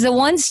 Because the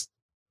ones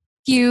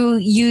you'll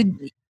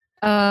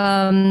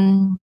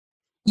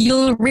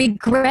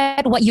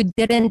regret what you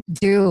didn't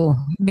do,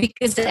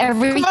 because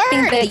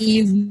everything that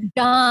you've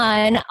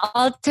done,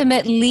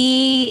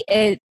 ultimately,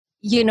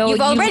 you've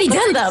already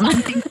done them.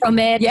 Something from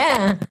it.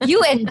 Yeah. You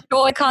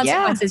enjoy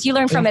consequences. You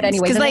learn from it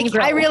anyway. Because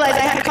I realized I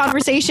had a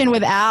conversation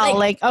with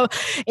Al,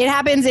 it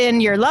happens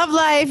in your love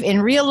life,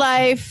 in real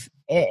life,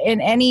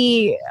 in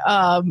any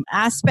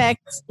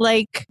aspect.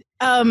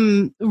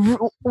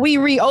 We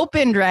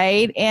reopened,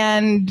 right?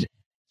 And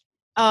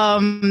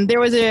there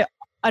was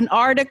an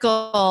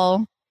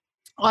article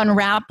on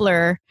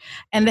Rappler,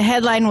 and the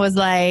headline was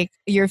like,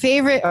 your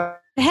favorite.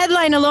 The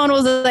headline alone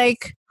was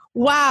like,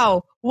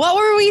 wow, what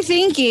were we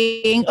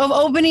thinking of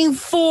opening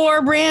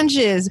 4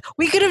 branches?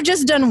 We could have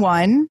just done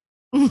one,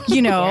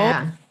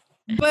 Yeah.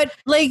 But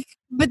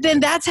then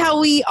that's how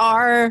we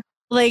are,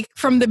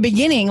 from the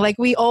beginning.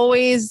 We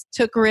always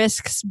took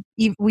risks.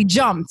 We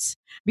jumped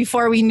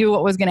before we knew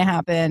what was going to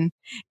happen.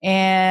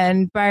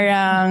 And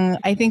parang,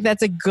 I think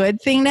that's a good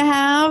thing to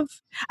have.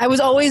 I was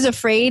always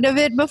afraid of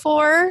it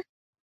before.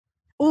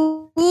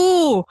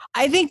 Ooh,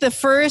 I think the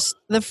first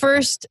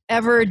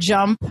ever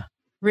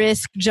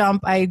risk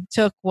jump I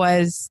took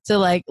was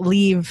to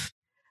leave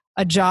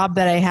a job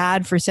that I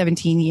had for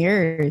 17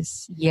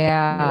 years.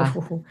 Yeah.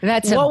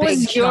 That's what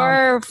was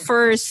your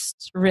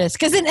first risk?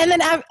 Because and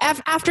then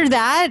after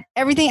that,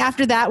 everything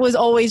after that was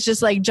always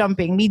just like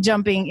jumping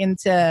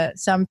into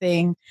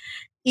something.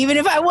 Even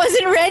if I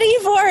wasn't ready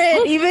for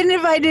it, even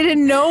if I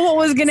didn't know what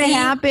was going to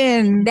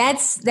happen.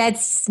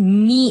 That's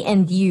me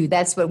and you.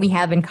 That's what we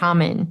have in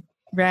common.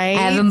 Right.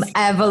 I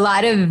have a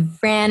lot of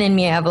Fran in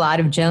me. I have a lot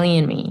of Jelly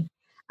in me.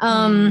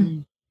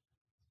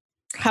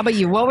 How about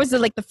you? What was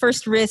the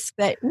first risk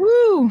that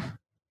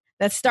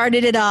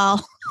started it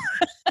all?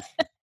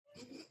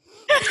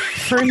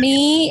 For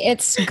me,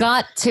 it's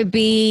got to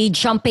be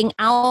jumping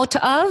out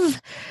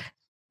of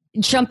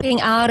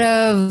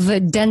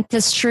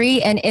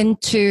dentistry and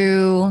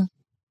into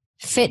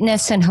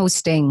fitness and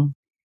hosting.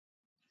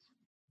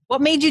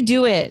 What made you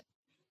do it?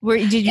 Were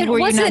you not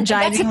jiving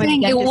with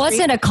dentistry? It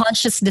wasn't a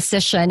conscious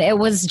decision. It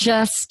was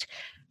just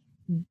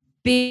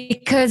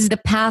because the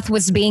path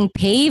was being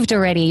paved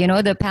already.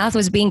 The path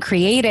was being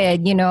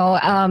created.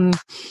 And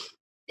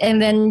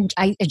then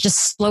I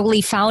just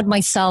slowly found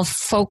myself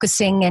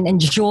focusing and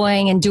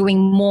enjoying and doing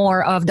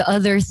more of the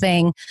other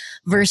thing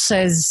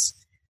versus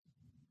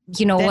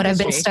dentistry. What I've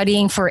been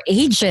studying for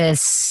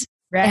ages.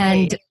 Right.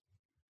 And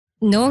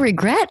no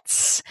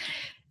regrets.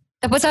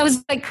 But I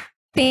was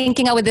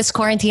thinking out with this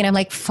quarantine, I'm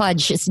like,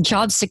 fudge, it's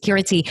job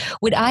security.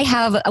 Would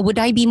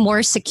I be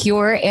more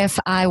secure if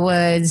I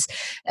was,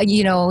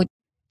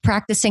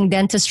 practicing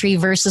dentistry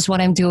versus what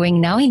I'm doing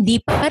now?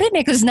 Hindi pa rin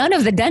because none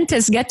of the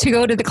dentists get to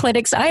go to the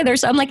clinics either.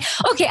 So I'm like,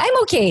 okay,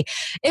 I'm okay.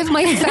 If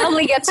my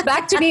family gets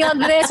back to me on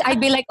this, I'd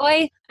be like,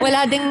 oy,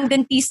 wala ding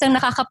dentistang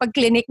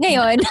nakakapag-clinic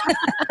ngayon.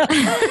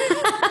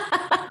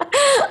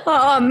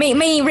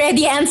 May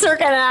ready answer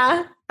ka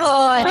na.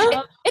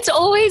 It's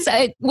always,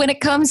 when it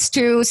comes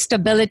to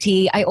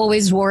stability, I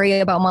always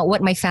worry about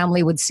what my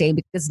family would say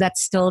because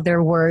that's still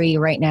their worry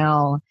right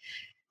now.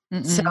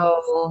 Mm-mm.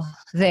 So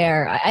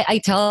there, I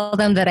tell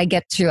them that I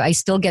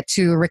still get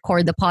to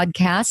record the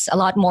podcast a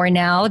lot more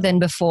now than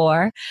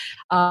before.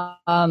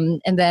 And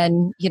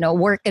then,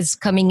 work is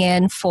coming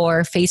in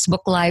for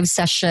Facebook Live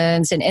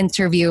sessions and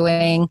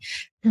interviewing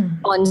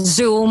on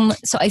Zoom.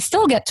 So I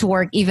still get to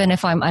work even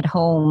if I'm at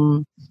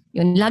home.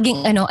 Yun,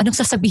 laging anong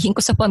sasabihin ko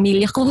sa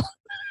pamilya ko?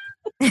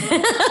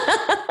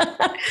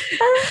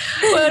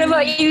 What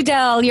about you,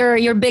 Del?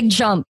 Your big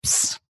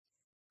jumps?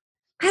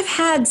 I've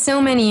had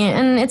so many,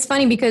 and it's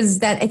funny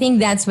because I think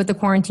that's what the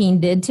quarantine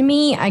did to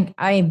me.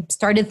 I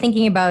started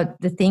thinking about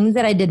the things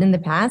that I did in the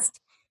past,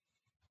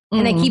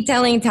 and I keep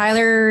telling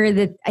Tyler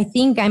that I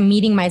think I'm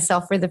meeting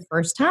myself for the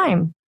first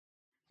time.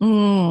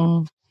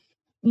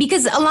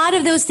 Because a lot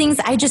of those things,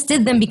 I just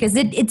did them because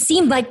it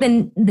seemed like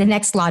the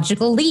next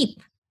logical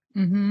leap.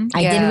 Mm-hmm.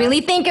 I didn't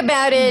really think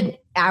about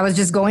it. I was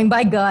just going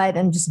by gut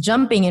and just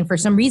jumping, and for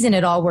some reason,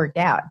 it all worked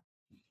out.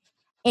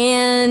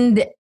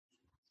 And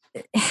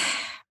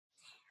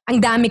ang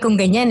dami kong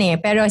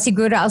ganyan pero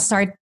siguro I'll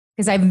start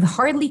because I've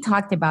hardly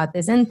talked about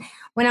this. And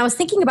when I was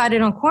thinking about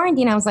it on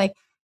quarantine, I was like,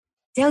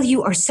 Del,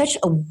 you are such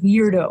a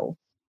weirdo.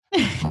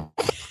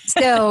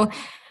 So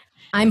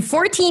I'm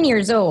 14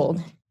 years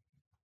old.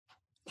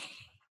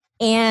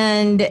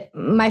 And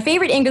my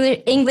favorite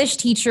English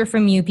teacher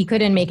from UP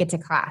couldn't make it to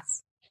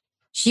class.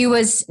 She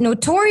was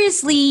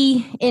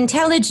notoriously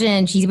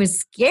intelligent. She was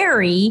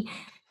scary,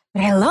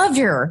 but I loved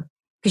her.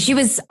 Because she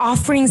was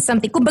offering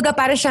something. Kumbaga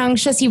para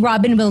siya si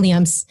Robin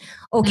Williams.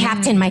 Oh,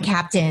 Captain, my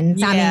Captain.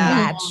 Sa aming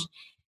batch.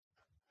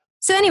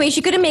 So anyway,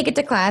 she couldn't make it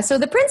to class. So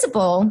the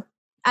principal,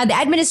 the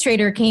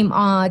administrator came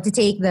on to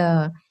teach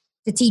the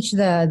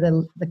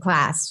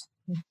class,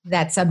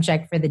 that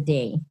subject for the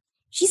day.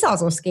 She's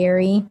also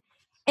scary.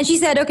 And she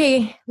said,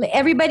 okay,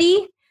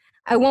 everybody,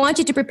 I want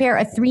you to prepare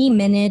a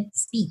 3-minute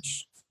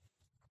speech.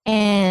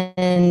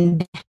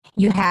 And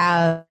you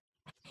can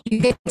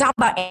talk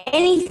about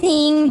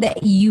anything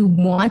that you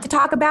want to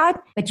talk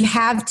about, but you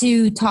have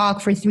to talk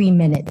for 3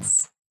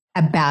 minutes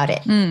about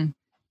it. In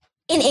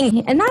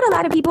English. And not a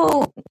lot of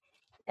people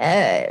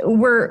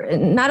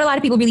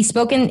really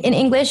spoke in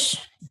English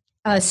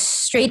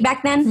straight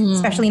back then,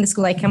 especially in the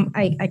school I come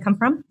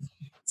from.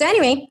 So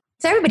anyway,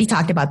 everybody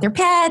talked about their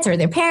pets or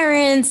their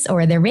parents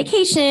or their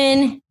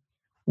vacation.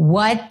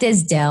 What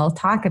does Del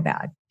talk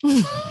about?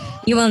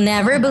 You will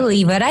never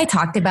believe what I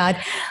talked about.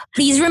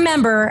 Please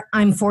remember,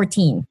 I'm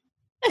 14.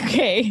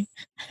 Okay.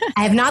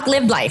 I have not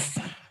lived life.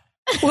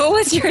 What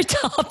was your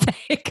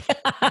topic?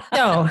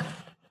 So,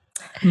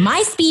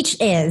 my speech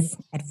is,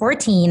 at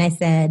 14, I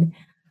said,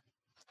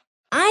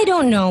 I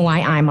don't know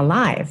why I'm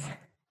alive.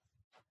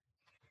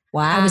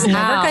 Wow. I was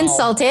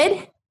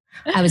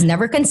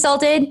never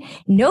consulted.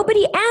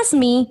 Nobody asked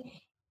me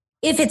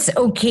if it's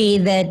okay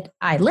that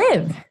I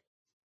live.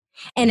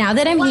 And now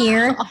that I'm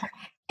here,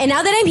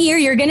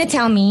 you're going to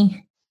tell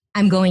me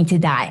I'm going to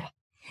die.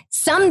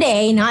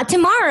 Someday, not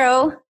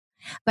tomorrow,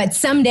 but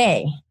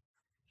someday.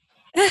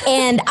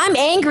 And I'm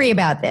angry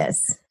about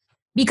this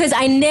because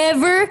I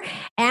never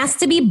asked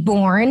to be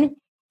born.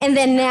 And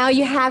then now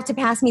you have to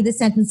pass me the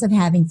sentence of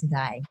having to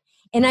die.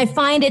 And I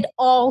find it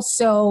all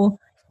so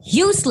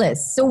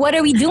useless. So what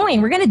are we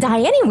doing? We're going to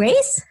die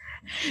anyways.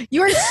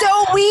 You're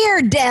so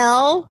weird,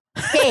 Del.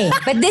 Okay,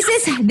 but this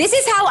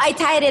is how I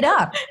tied it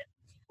up.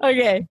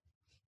 Okay.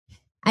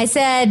 I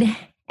said,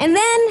 and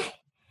then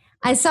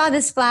I saw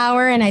this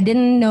flower and I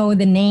didn't know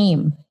the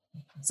name.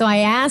 So I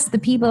asked the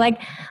people like,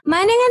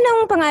 Manang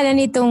anong pangalan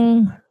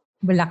nitong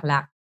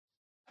bulaklak?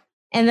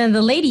 And then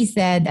the lady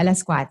said,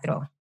 alas 4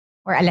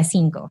 or alas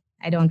 5.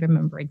 I don't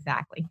remember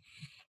exactly.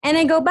 And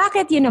I go,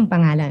 bakit yun ang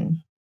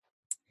pangalan?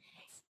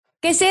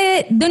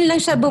 Kasi dun lang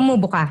siya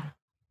bumubuka.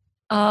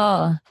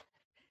 Oh.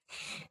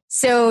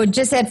 So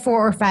just at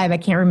 4 or 5, I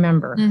can't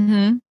remember.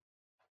 Mm-hmm.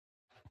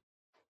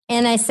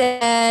 And I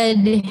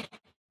said,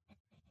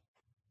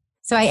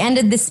 so I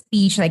ended the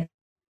speech like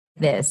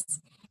this.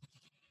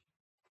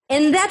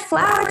 And that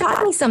flower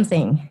taught me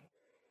something.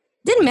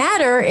 Didn't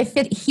matter if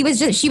she was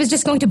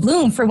just going to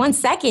bloom for 1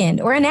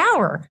 second or an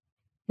hour.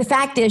 The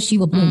fact is she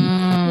will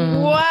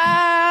bloom.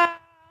 Wow.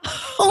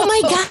 Oh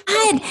my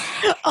God.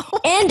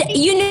 And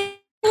you know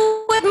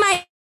what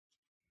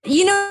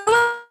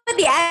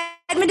the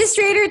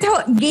administrator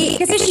gave,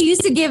 because she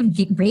used to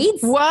give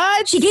grades.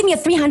 What? She gave me a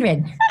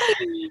 300.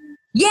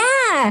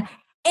 Yeah.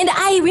 And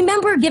I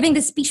remember giving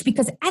the speech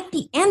because at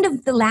the end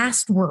of the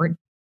last word,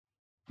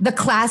 the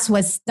class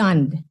was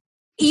stunned.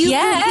 You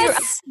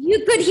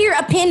could hear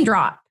a pin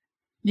drop.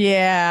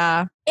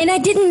 Yeah. And I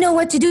didn't know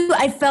what to do.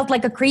 I felt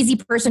like a crazy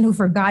person who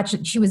forgot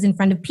she was in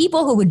front of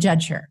people who would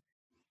judge her.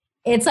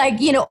 It's like,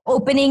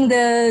 opening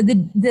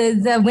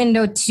the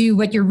window to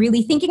what you're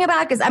really thinking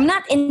about. Because I'm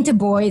not into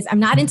boys. I'm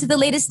not into the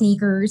latest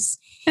sneakers.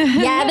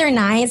 Yeah, they're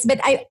nice, but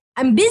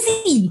I'm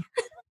busy.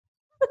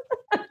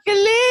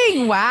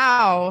 Galing.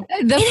 Wow.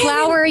 The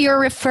flower you're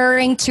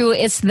referring to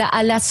is the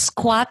alas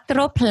 4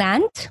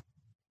 plant?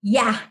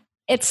 Yeah.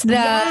 It's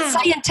the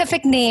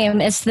scientific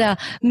name is the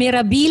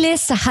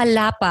Mirabilis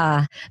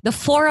jalapa, the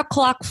 4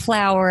 o'clock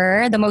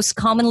flower, the most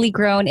commonly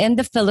grown in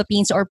the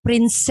Philippines, or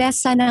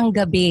prinsesa ng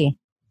gabi.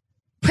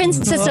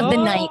 Princess of the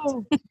night.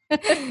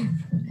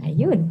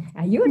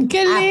 Ayun.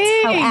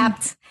 Galing. How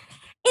apt.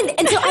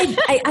 And so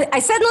I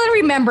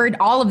suddenly remembered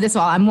all of this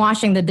while I'm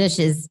washing the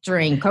dishes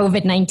during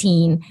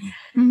COVID-19.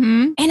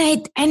 Mm-hmm. And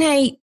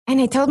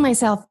I told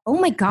myself, oh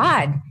my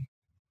God,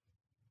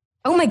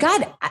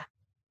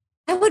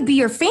 I would be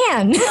your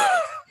fan.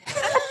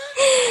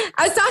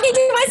 I was talking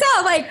to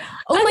myself like,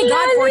 oh my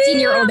God,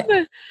 14-year-old.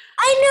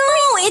 I know.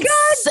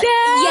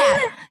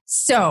 Yeah.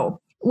 So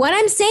what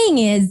I'm saying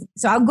is,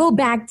 so I'll go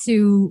back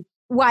to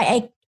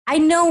why I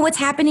know what's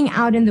happening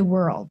out in the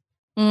world.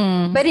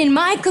 But in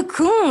my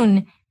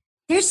cocoon,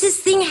 there's this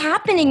thing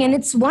happening and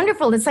it's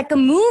wonderful. It's like a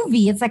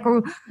movie. It's like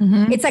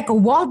a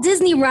Walt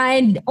Disney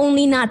ride,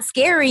 only not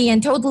scary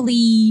and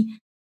totally,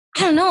 I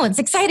don't know, it's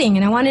exciting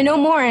and I want to know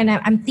more and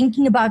I'm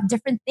thinking about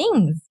different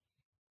things.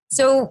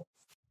 So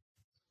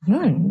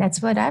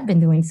that's what I've been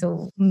doing.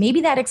 So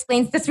maybe that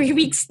explains the 3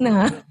 weeks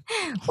na.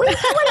 Wala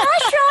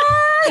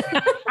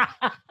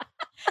siya!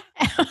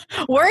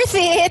 Worth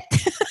it!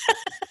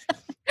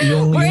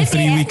 Yung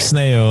 3 weeks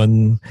na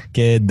yun,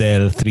 kay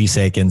Del, 3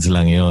 seconds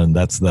lang yun.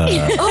 That's the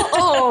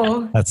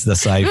that's the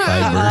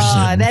sci-fi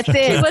version. That's it.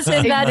 It was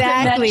in that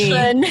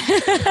dimension.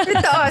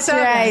 That's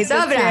right.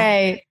 That's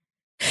right.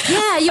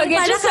 Yeah,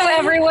 okay,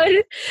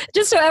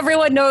 just so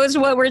everyone knows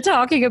what we're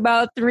talking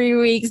about 3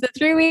 weeks. The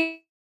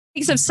 3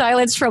 weeks of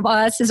silence from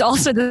us is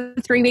also the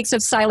 3 weeks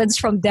of silence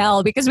from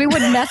Del, because we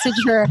would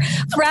message her.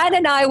 Fran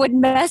and I would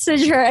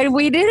message her and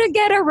we didn't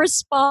get a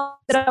response.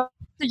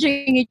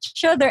 Messaging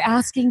each other,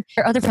 asking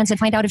her other friends and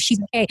find out if she's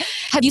okay.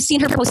 Have you seen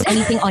her post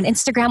anything on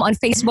Instagram, on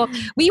Facebook?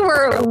 We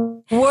were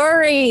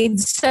worried.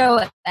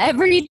 So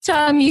every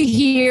time you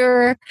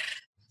hear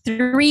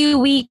 3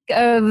 weeks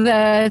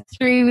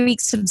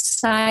of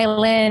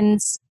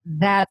silence,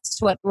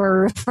 that's what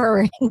we're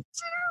referring to.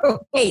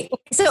 Okay,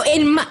 so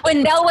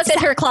when Del was in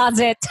her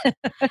closet,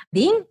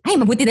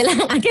 mabuti na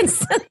lang I can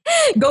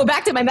go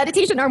back to my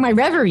meditation or my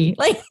reverie.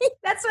 Like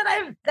that's what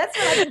I've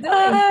been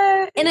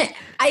doing. And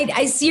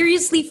I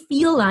seriously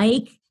feel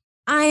like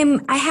I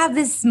have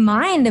this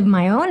mind of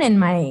my own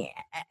and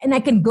I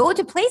can go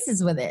to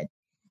places with it.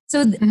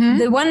 So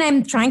the one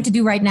I'm trying to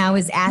do right now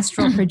is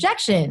astral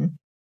projection,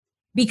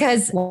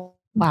 because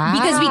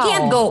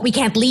we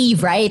can't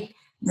leave, right?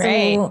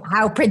 Right. So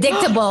how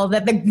predictable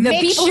that the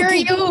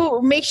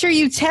people make sure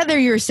you tether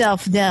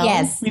yourself, Del.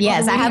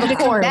 Yes, I have a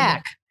cord.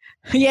 Back.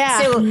 Yeah.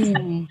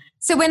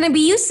 So when we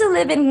used to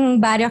live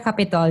in Barrio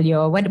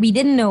Capitolio, what we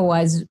didn't know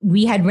was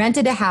we had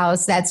rented a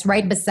house that's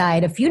right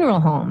beside a funeral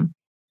home.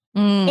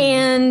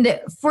 And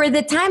for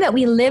the time that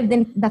we lived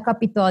in the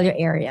Capitolio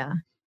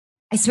area,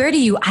 I swear to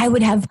you, I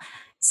would have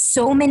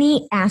so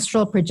many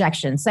astral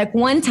projections. Like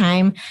one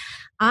time,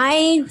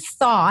 I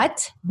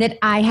thought that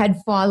I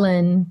had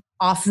fallen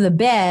off the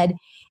bed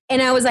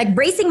and I was like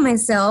bracing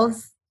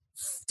myself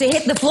to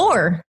hit the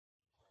floor.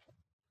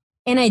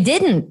 And I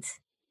didn't.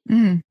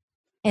 And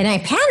I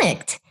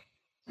panicked.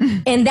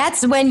 And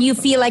that's when you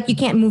feel like you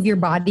can't move your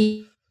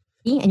body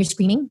and you're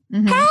screaming,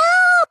 help,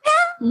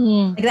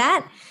 like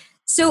that.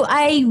 So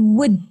I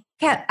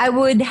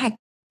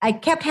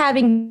kept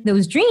having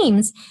those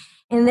dreams.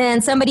 And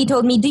then somebody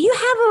told me,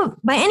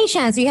 by any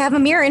chance, do you have a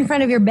mirror in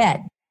front of your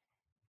bed?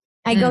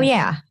 I go,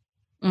 yeah.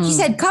 She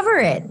said, cover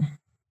it.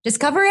 Just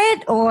cover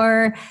it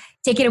or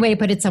take it away,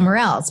 put it somewhere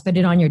else, put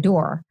it on your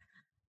door.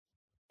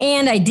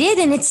 And I did,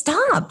 and it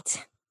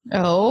stopped.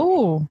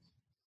 Oh.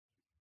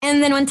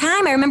 And then one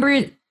time I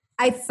remember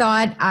I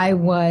thought I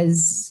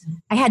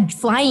had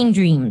flying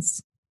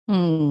dreams.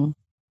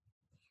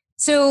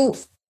 So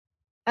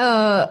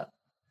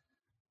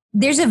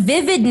there's a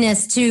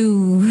vividness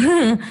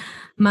to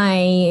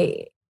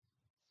my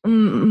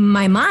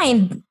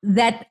mind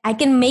that I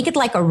can make it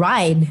like a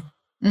ride.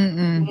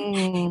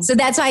 So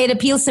that's why it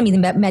appeals to me,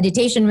 the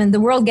meditation. When the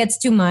world gets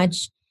too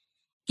much,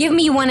 give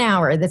me 1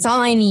 hour. That's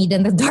all I need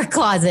in the dark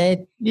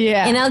closet.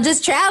 Yeah. And I'll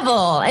just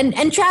travel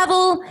and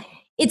travel.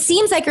 It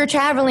seems like you're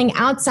traveling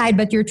outside,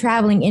 but you're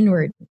traveling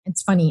inward.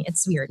 It's funny.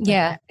 It's weird.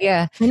 Yeah.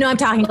 Yeah. I know I'm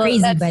talking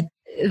crazy, but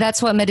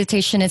that's what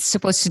meditation is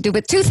supposed to do.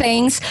 But two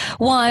things.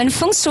 One,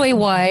 feng shui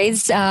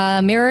wise,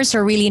 mirrors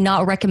are really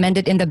not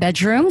recommended in the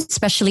bedroom,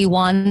 especially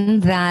one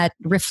that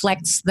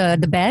reflects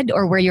the bed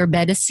or where your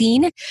bed is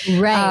seen.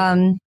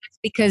 Right.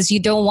 Because you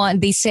don't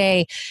want, they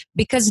say,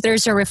 because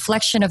there's a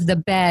reflection of the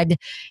bed,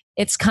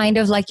 it's kind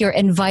of like you're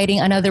inviting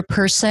another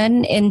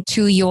person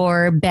into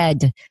your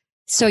bed.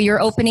 So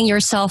you're opening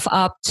yourself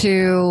up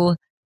to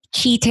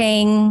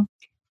cheating,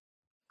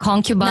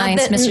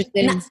 concubines,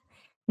 mistresses.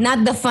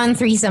 Not the fun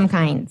threesome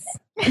kinds.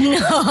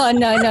 No,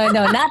 not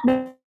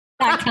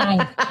that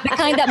kind. The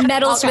kind that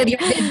meddles with your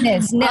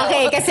business. No.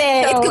 Okay, kasi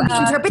it could be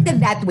interpreted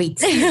that way.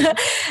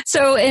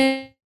 So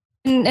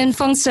in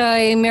feng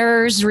shui,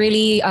 mirrors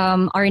really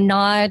are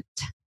not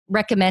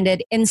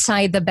recommended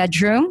inside the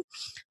bedroom.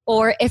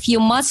 Or if you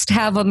must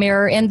have a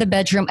mirror in the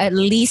bedroom, at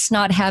least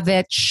not have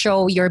it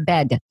show your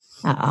bed.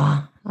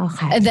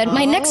 Okay. And then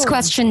my next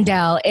question,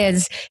 Del,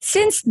 is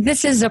since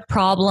this is a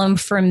problem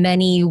for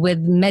many with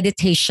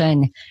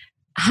meditation,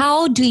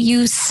 how do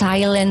you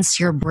silence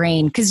your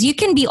brain? Because you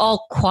can be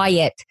all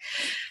quiet,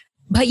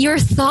 but your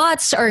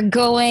thoughts are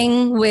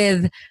going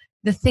with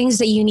the things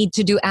that you need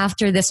to do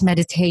after this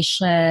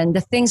meditation,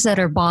 the things that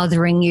are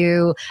bothering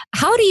you.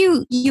 How do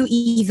you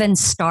even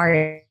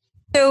start?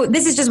 So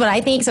this is just what I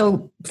think.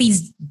 So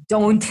please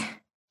don't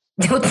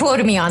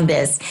quote me on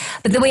this.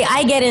 But the way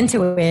I get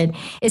into it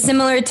is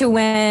similar to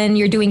when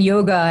you're doing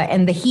yoga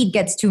and the heat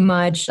gets too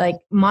much. Like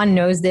Mon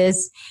knows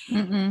this.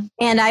 And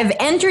I've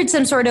entered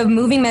some sort of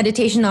moving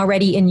meditation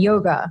already in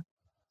yoga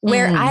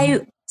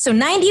where so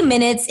 90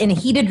 minutes in a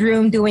heated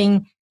room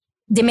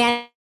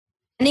demanding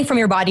from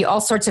your body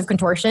all sorts of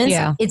contortions.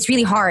 Yeah. It's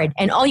really hard.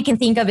 And all you can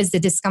think of is the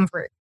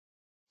discomfort.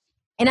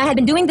 And I had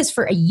been doing this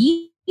for a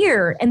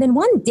year. And then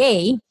one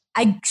day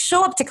I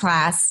show up to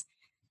class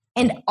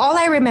and all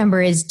I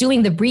remember is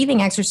doing the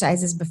breathing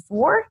exercises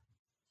before.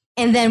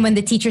 And then when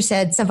the teacher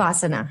said,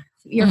 Savasana,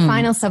 your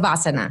final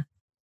Savasana.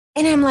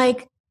 And I'm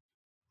like,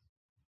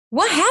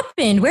 what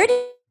happened? Where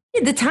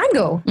did the time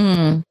go?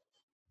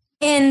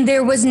 And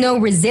there was no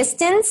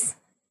resistance.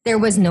 There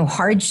was no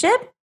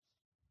hardship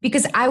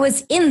because I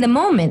was in the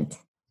moment.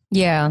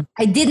 Yeah.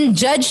 I didn't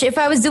judge if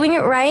I was doing it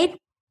right.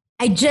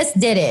 I just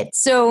did it.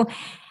 So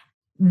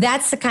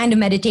that's the kind of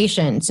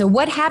meditation. So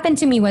what happened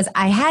to me was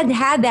I had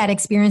that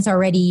experience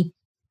already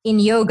in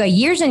yoga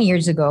years and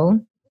years ago.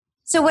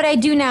 So what I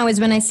do now is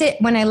when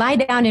I lie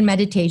down in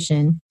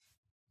meditation,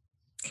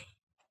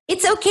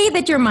 it's okay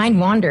that your mind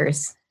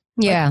wanders.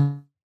 Yeah.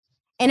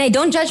 And I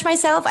don't judge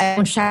myself. I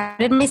don't shout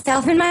at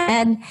myself in my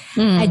head.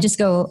 I just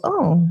go,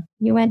 oh,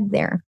 you went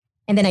there.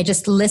 And then I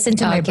just listen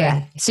to my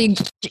breath. So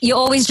you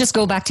always just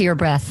go back to your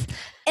breath.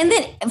 And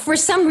then for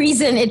some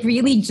reason, it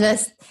really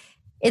just...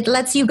 it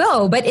lets you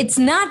go, but it's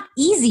not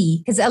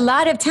easy because a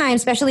lot of times,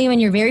 especially when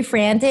you're very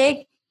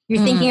frantic, you're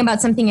thinking about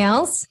something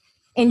else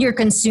and you're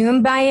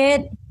consumed by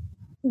it.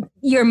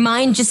 Your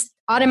mind just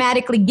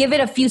automatically give it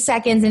a few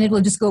seconds and it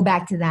will just go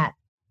back to that.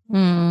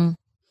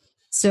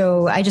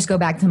 So I just go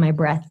back to my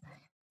breath.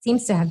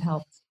 Seems to have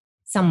helped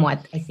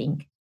somewhat, I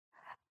think.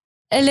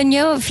 Alam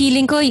nyo,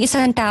 feeling ko yung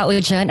isang tao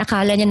dyan,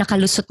 akala niya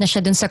nakalusot na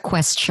siya dun sa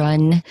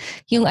question.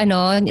 Yung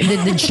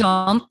the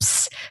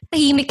jumps.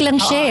 Tahimik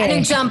lang siya.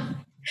 Anong jump?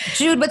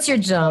 Jude, what's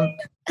your jump?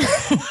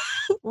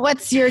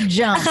 What's your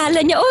jump?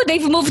 Akala niya,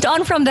 they've moved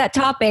on from that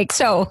topic.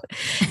 So,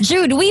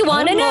 Jude, we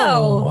want to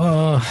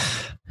know.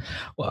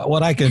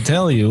 What I can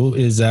tell you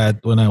is that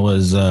when I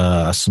was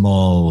a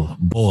small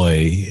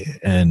boy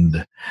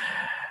and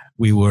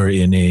we were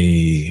in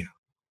a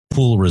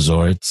pool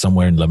resort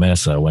somewhere in La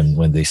Mesa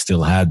when they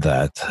still had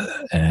that.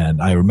 And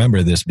I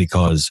remember this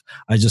because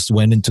I just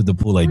went into the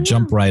pool. I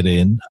jumped right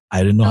in.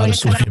 I didn't know how to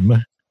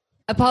swim.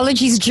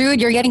 Apologies, Jude.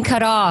 You're getting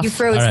cut off. You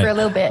froze for a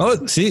little bit.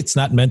 Oh, see, it's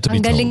not meant to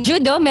be told.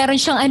 Jude, meron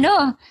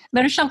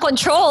siyang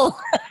control.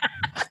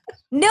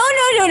 No.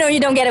 You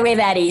don't get away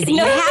that easy.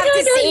 You have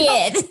to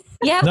say it.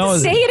 You have to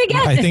say it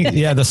again. I think,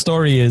 the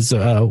story is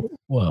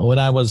when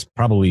I was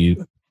probably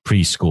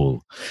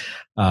preschool,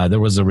 there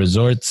was a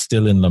resort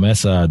still in La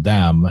Mesa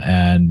Dam,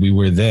 and we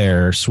were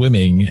there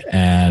swimming,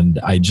 and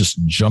I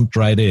just jumped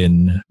right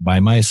in by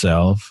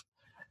myself.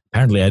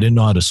 Apparently, I didn't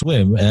know how to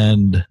swim,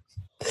 and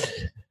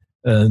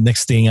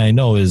next thing I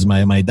know is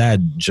my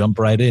dad jumped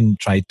right in,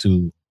 tried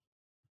to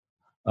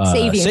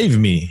save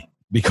me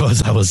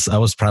because I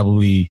was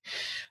probably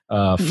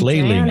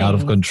flailing out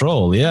of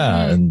control.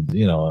 Yeah, and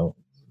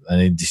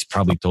and he's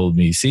probably told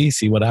me,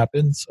 see what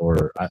happens,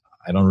 or I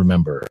don't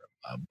remember.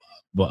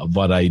 But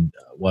what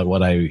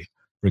I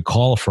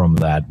recall from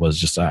that was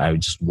just I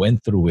just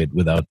went through it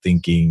without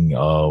thinking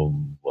of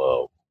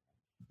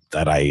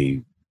that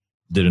I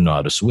didn't know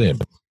how to swim.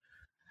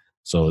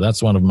 So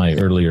that's one of my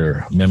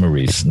earlier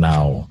memories.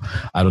 Now,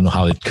 I don't know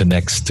how it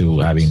connects to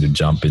having to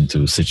jump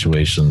into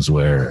situations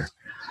where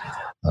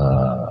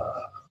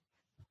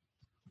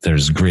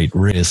there's great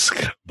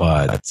risk,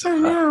 but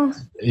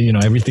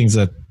everything's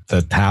that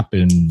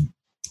happened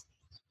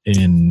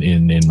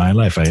in my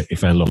life,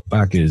 if I look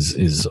back,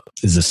 is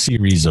a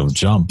series of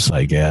jumps,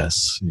 I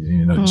guess.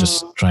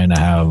 Just trying to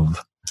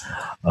have,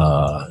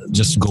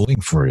 just going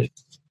for it.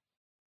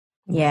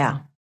 Yeah.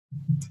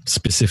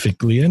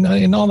 Specifically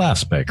in all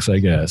aspects, I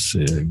guess,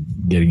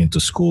 getting into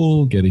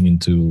school, getting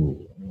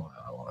into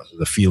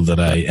the field that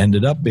I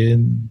ended up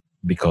in,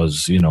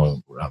 because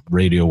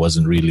radio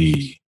wasn't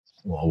really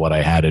what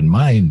I had in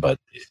mind, but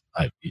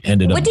I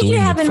ended up doing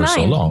it for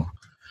so long.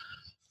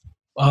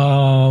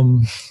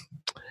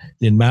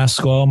 In mass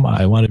comm,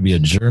 I want to be a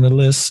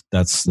journalist.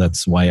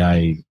 That's why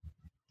I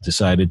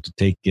decided to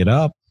take it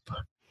up.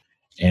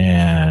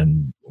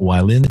 And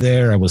while in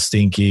there, I was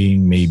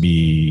thinking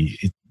maybe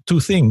two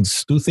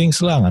things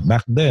lang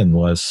back then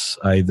was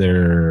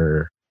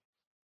either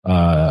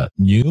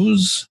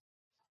news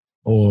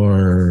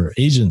or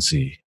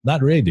agency,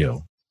 not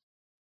radio.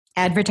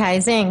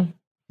 Advertising.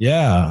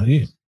 Yeah,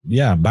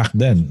 back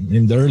then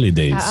in the early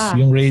days,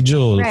 yung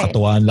radio,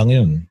 katuwaan lang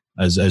yun,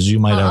 as you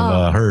might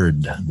have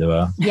heard,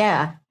 diba?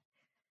 Yeah.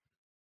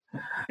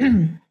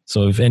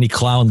 So if any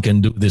clown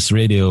can do this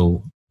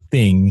radio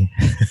thing,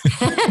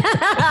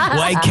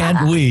 why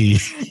can't we?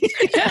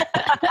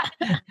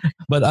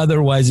 But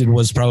otherwise, it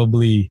was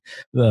probably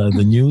the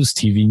news,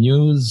 TV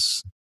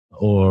news,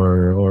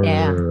 or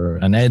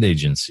an ad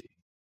agency.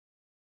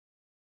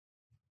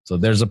 So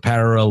there's a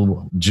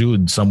parallel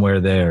Jude somewhere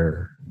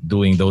there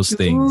doing those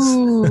things.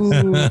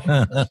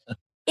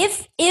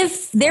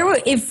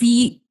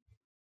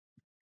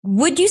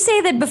 Would you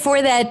say that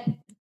before that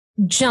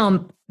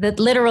jump, that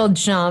literal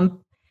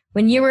jump,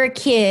 when you were a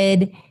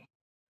kid,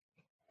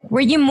 were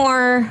you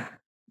more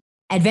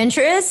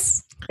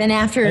adventurous than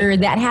after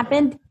that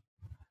happened?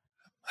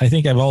 I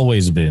think I've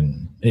always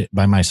been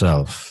by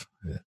myself.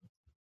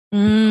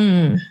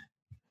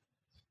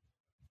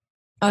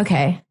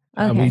 Okay.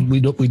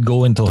 We'd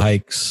go into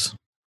hikes.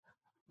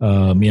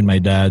 Me and my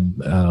dad,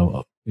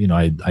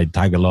 I'd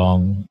tag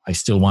along. I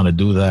still want to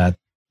do that,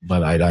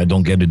 but I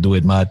don't get to do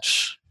it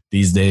much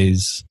these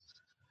days.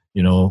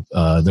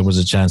 There was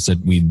a chance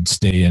that we'd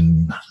stay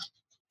in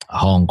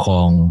Hong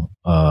Kong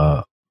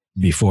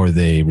before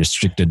they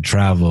restricted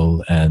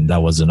travel, and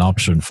that was an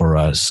option for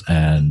us.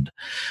 And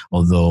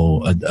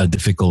although a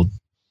difficult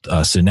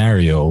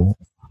scenario,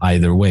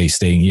 either way,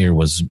 staying here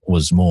was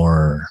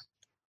more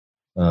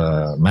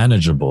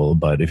manageable.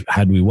 But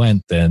had we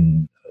went,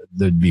 then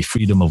there'd be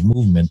freedom of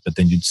movement, but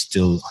then you'd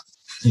still,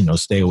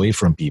 stay away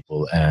from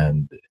people.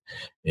 And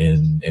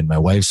in my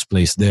wife's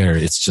place there,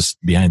 it's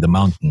just behind the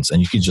mountains, and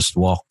you could just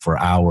walk for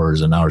hours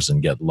and hours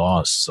and get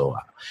lost. So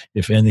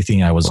if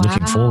anything, I was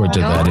looking forward to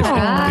that if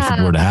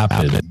it were to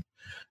happen.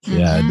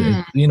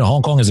 Yeah,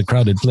 Hong Kong is a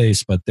crowded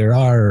place, but there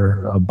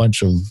are a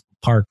bunch of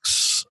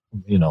parks,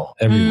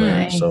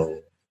 everywhere.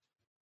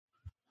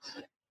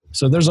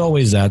 So there's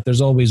always that.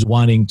 There's always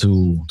wanting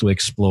to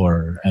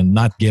explore, and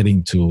not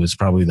getting to is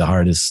probably the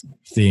hardest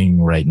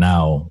thing right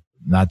now.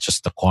 Not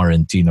just the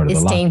quarantine or the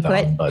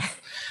lockdown, but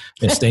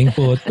staying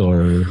put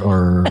or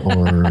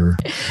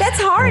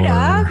that's hard,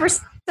 for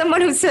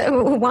someone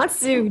who wants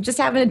to just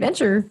have an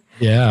adventure.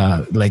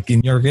 Yeah, like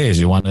in your case,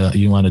 you want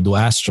to do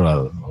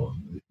astral.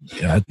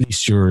 At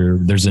least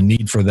there's a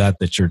need for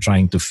that you're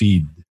trying to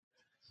feed.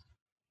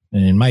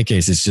 And in my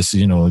case, it's just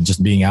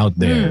just being out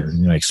there,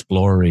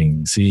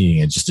 exploring,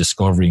 seeing, and just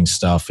discovering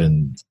stuff,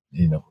 and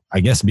I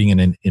guess being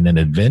in an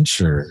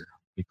adventure,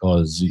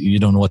 because you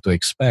don't know what to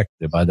expect.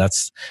 But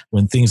that's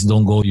when things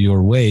don't go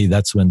your way.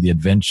 That's when the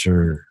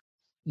adventure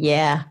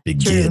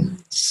begins.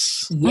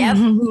 True. Yep,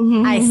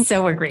 I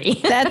so agree.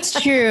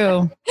 That's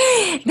true.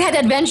 That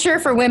adventure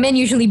for women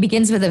usually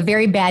begins with a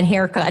very bad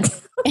haircut.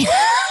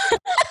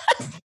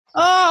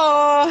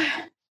 Oh,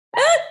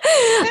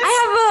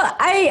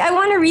 I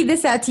want to read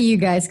this out to you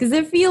guys, because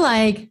I feel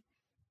like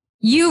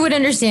you would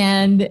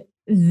understand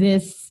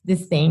this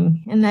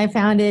thing, and I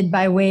found it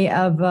by way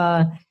of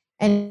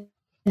an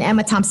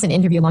Emma Thompson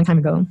interview a long time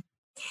ago.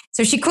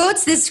 So she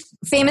quotes this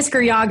famous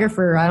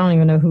choreographer. I don't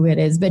even know who it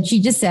is, but she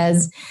just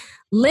says,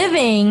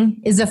 "Living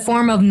is a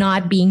form of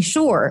not being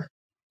sure,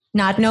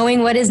 not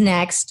knowing what is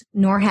next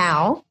nor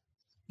how.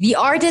 The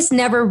artist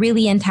never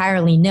really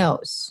entirely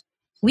knows.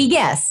 We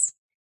guess.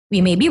 We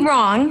may be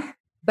wrong,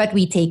 but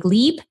we take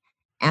leap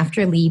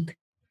after leap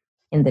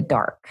in the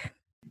dark."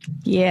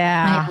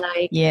 Yeah.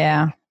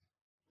 Yeah.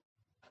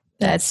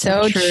 That's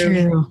so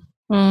true.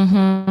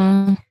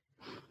 Mm-hmm.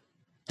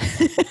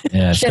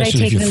 Yeah, Should I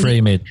especially if take you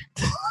frame it.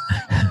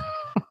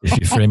 If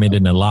you frame it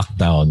in a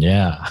lockdown,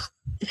 yeah.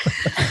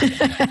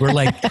 we're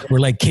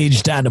like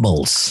caged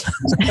animals.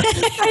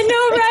 I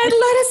know, right?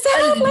 Let us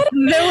out.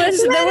 There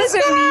was a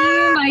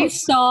meme I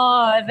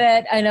saw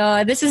that I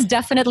know this is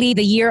definitely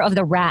the year of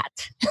the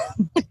rat.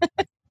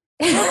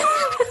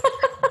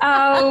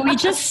 We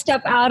just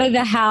step out of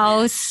the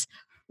house.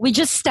 We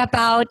just step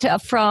out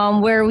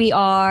from where we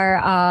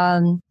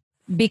are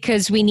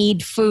because we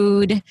need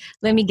food.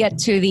 Let me get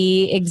to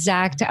the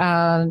exact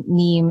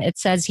meme. It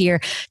says here,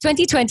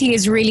 2020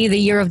 is really the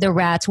year of the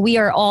rat. We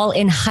are all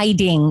in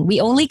hiding. We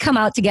only come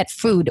out to get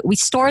food. We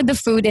store the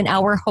food in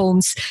our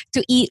homes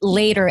to eat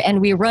later,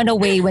 and we run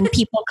away when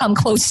people come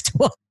close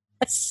to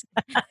us.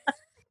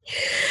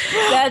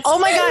 Oh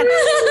my God.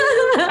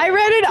 I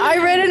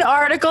read an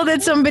article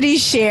that somebody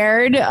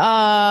shared.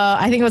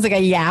 I think it was like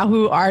a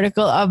Yahoo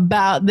article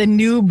about the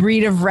new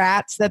breed of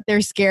rats that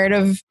they're scared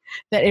of,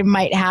 that it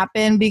might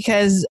happen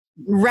because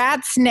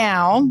rats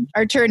now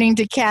are turning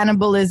to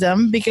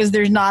cannibalism because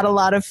there's not a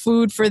lot of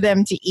food for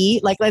them to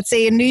eat. Like, let's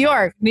say in New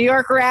York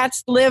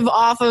rats live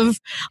off of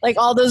like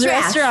all those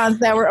restaurants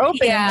that were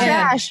open and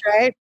trash,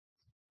 right?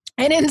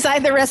 And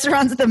inside the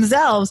restaurants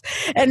themselves.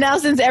 And now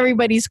since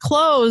everybody's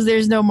closed,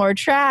 there's no more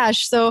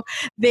trash. So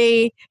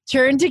they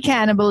turned to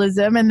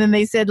cannibalism. And then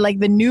they said like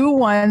the new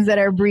ones that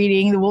are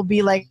breeding will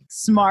be like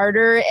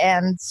smarter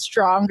and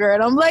stronger.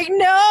 And I'm like,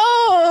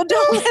 no,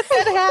 don't let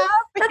that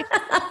happen.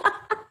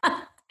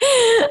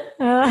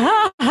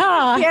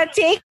 Yeah,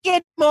 take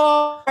it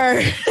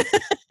more.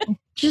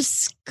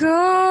 Just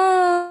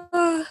go.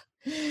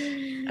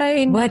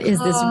 What is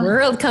this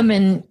world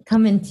coming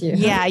to?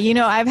 Yeah,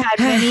 I've had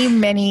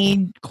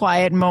many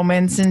quiet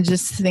moments and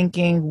just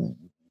thinking,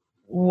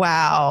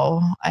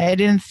 wow, I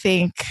didn't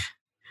think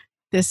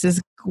this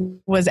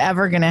was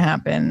ever going to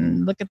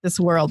happen. Look at this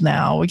world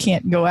now. We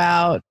can't go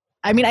out.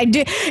 I mean, I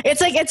do.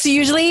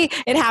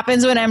 It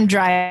happens when I'm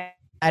driving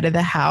out of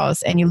the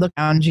house and you look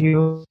around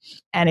you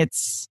and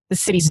the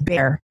city's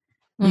bare,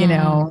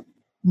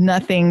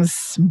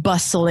 nothing's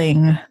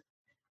bustling.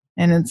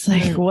 And it's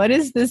like, what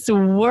is this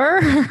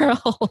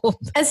world?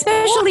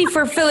 Especially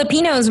for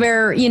Filipinos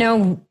where,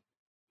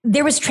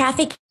 there was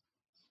traffic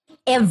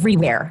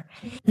everywhere.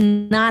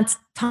 Not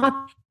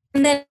talk.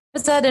 And then all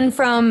of a sudden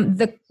from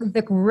the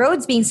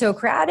roads being so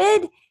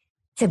crowded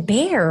to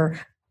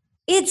bare,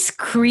 it's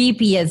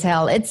creepy as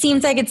hell. It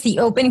seems like it's the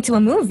opening to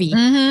a movie.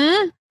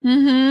 Mm-hmm.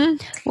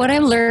 Mm-hmm. What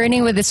I'm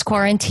learning with this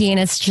quarantine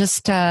is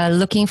just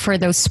looking for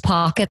those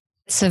pockets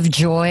of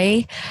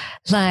joy,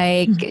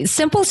 like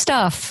simple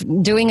stuff,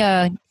 getting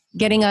a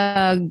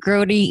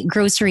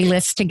grocery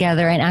list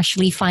together and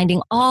actually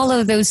finding all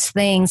of those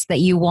things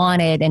that you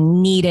wanted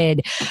and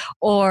needed.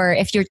 Or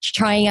if you're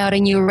trying out a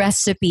new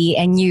recipe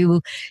and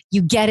you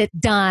get it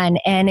done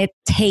and it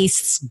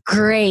tastes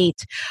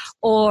great,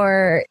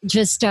 or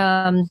just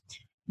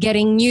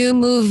getting new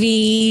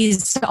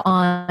movies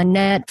on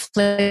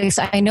Netflix.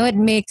 I know it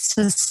makes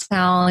us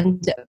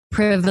sound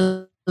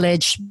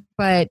privileged,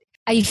 but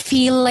I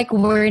feel like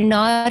we're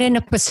not in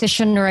a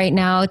position right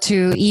now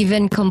to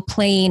even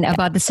complain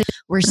about the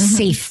situation. We're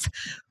safe.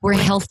 We're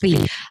healthy.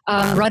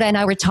 Rhoda and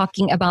I were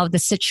talking about the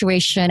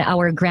situation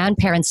our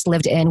grandparents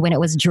lived in when it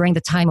was during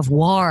the time of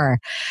war.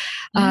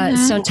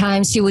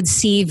 Sometimes you would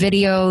see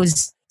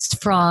videos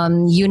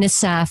from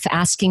UNICEF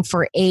asking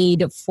for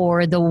aid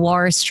for the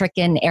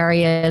war-stricken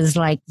areas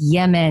like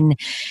Yemen.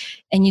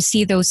 And you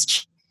see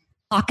those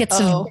pockets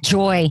of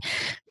joy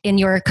in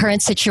your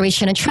current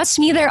situation. And trust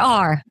me, there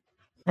are.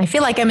 I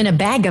feel like I'm in a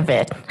bag of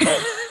it.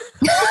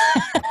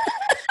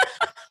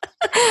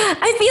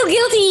 I feel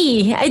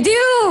guilty. I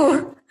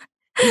do.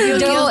 You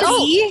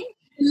guilty?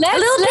 A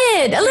little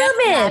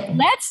bit.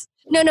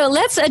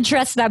 Let's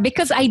address that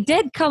because I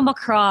did come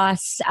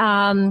across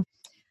a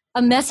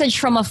message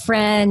from a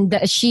friend.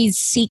 She's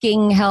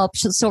seeking help.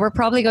 So we're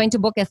probably going to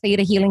book a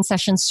theta healing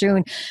session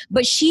soon.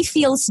 But she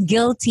feels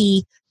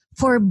guilty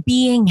for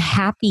being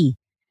happy.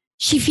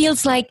 She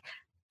feels like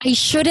I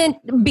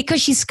shouldn't,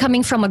 because she's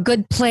coming from a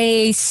good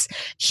place.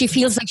 She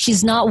feels like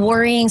she's not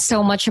worrying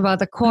so much about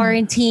the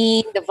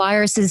quarantine. The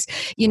virus is,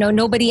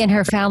 nobody in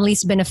her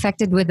family's been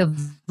affected with the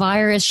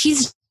virus.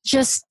 She's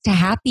just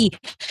happy.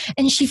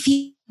 And she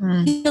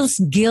feels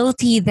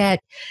guilty that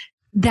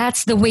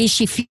that's the way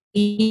she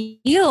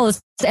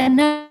feels.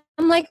 And I'm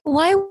like,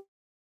 why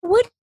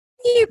would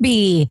you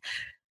be?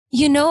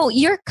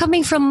 You're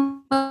coming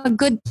from a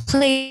good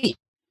place.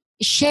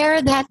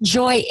 Share that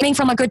joy coming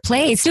from a good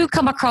place. Do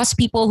come across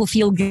people who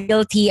feel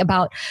guilty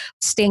about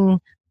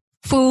wasting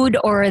food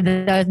or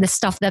the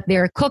stuff that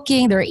they're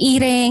cooking, they're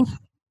eating,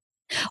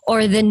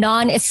 or the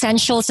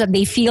non-essentials that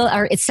they feel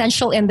are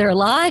essential in their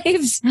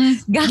lives.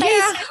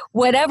 Guys,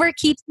 whatever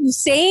keeps you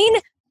sane,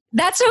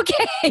 that's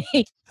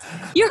okay.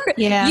 You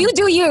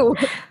do you.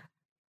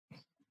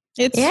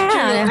 It's true.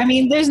 I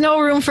mean, there's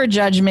no room for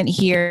judgment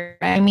here.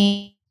 I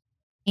mean,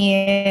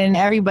 and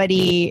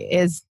everybody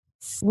is,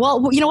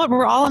 well, you know what?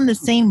 We're all in the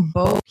same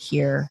boat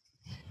here.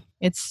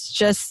 It's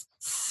just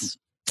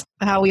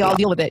how we all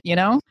deal with it,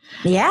 Yeah.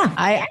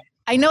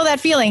 I know that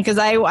feeling because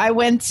I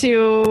went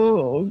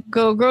to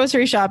go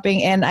grocery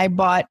shopping and I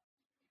bought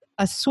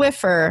a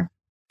Swiffer.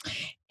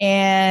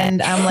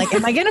 And I'm like,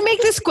 am I going to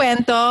make this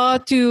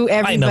cuento to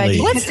everybody?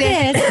 Finally. What's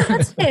this?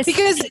 What's this?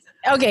 Because,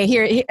 okay,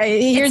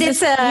 here's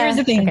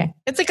the thing. Okay.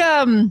 It's like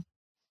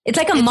It's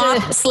like a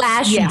mop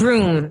slash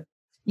broom.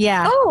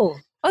 Yeah. Oh,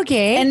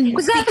 okay. And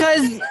Was that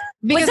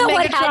Megatron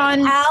what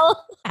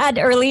Al had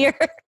earlier?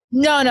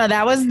 No,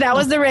 that was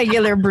the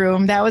regular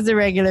broom. That was the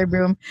regular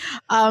broom.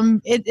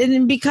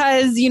 And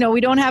because,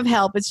 we don't have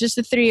help. It's just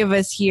the three of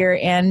us here,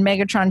 and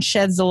Megatron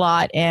sheds a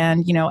lot,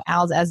 and,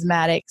 Al's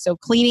asthmatic. So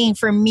cleaning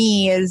for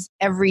me is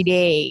every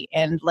day,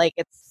 and like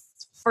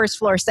it's first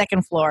floor,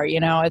 second floor,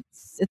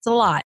 it's a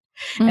lot.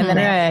 And then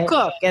I have to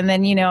cook, and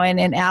then,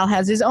 and Al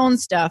has his own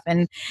stuff,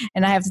 and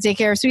I have to take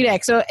care of Sweet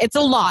X. So it's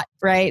a lot,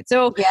 right?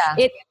 So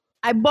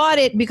I bought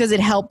it because it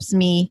helps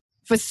me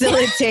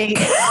facilitate.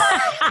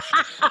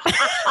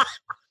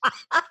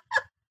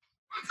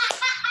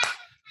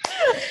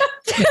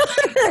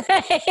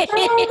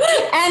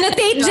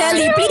 Annotate,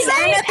 Jelly. Please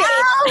annotate.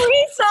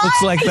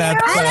 Looks like that.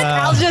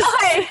 Al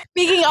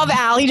speaking of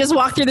Al, he just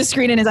walked through the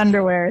screen in his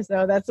underwear.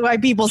 So that's why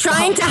people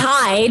trying to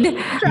hide,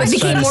 but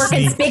became more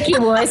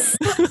conspicuous.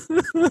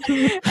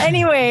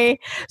 Anyway,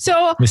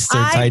 so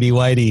Mr. Tidy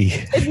Whitey.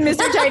 It's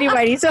Mr. Tidy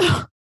Whitey. So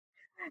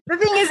the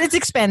thing is, it's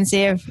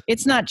expensive.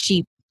 It's not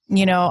cheap.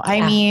 May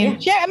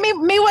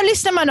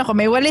walis naman ako.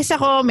 May walis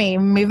ako.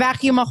 May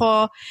vacuum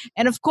ako.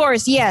 And of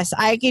course, yes,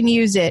 I can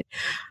use it.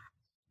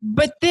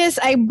 But this,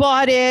 I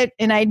bought it,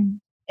 and I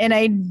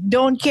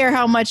don't care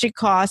how much it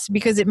costs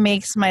because it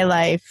makes my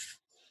life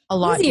a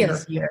lot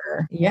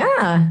easier.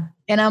 Yeah.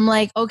 And I'm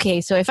like,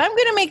 okay, so if I'm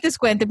going to make this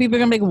cuento, people are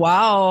going to be like,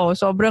 wow,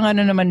 sobrang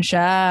ano naman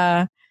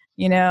siya,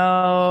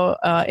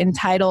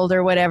 entitled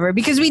or whatever.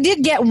 Because we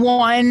did get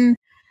one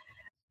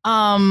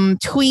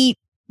tweet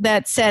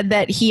that said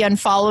that he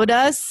unfollowed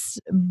us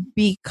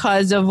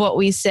because of what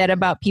we said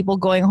about people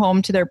going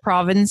home to their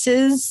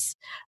provinces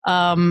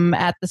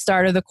at the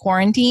start of the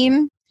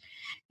quarantine.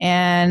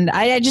 And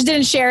I just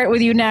didn't share it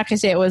with you now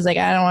because it was like,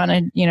 I don't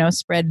want to,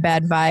 spread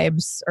bad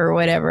vibes or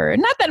whatever.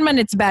 Not that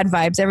it's bad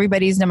vibes.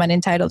 Everybody's naman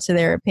entitled to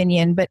their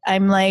opinion. But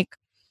I'm like,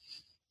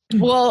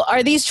 well,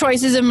 are these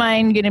choices of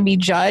mine going to be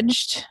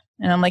judged?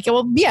 And I'm like,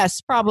 well,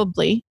 yes,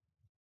 probably.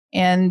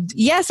 And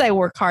yes, I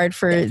work hard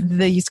for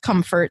these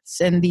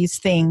comforts and these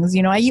things.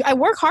 I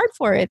work hard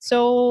for it.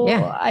 So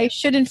I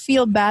shouldn't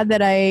feel bad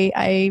that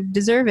I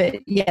deserve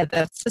it. Yeah,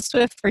 that's the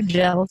Swiffer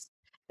gels.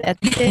 That's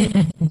it.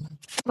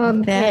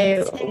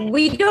 Okay,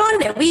 we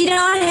don't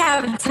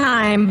have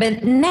time,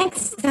 but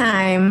next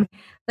time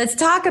let's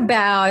talk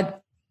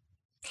about.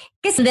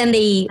 Because then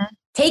they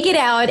take it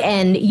out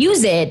and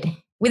use it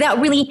without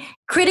really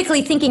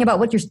critically thinking about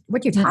what you're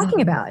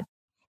talking about.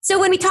 So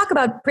when we talk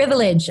about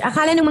privilege,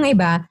 akala ng mga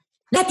iba,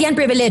 lahat yan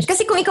privilege.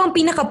 Kasi kung ikaw ang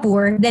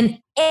pinaka-poor,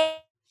 then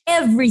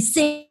every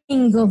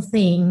single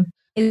thing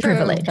is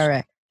privilege.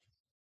 Correct.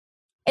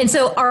 And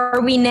so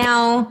are we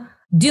now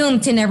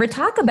doomed to never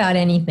talk about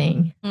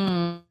anything?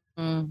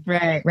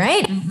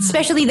 Right.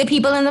 Especially the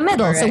people in the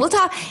middle. Correct. So we'll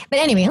talk. But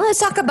anyway, let's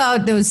talk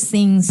about those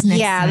things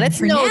next time.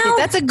 Let's note it.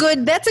 That's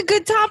a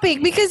good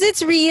topic because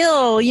it's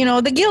real.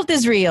 The guilt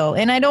is real,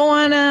 and I don't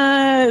want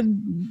to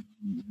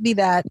be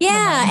that.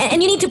 Yeah,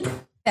 and you need to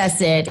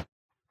process it,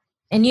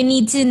 and you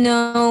need to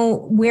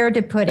know where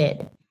to put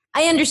it.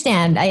 I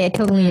understand. I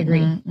totally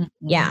agree.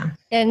 Yeah.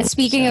 And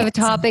speaking of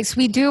topics,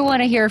 we do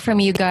want to hear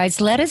from you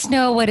guys. Let us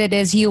know what it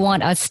is you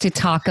want us to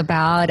talk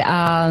about.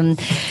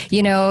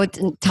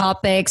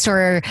 Topics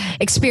or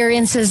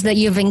experiences that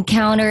you've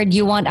encountered.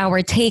 You want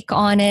our take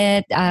on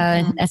it,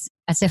 as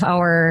if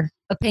our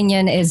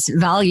opinion is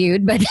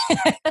valued, but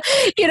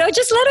just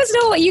let us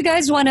know what you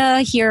guys want to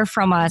hear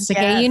from us. Okay,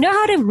 yes. You know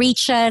how to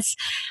reach us.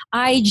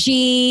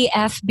 IG,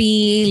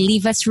 FB,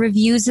 leave us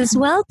reviews as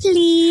well,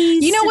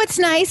 please. You know what's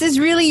nice is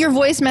really your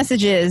voice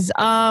messages.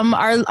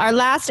 Our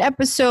last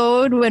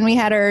episode when we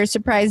had our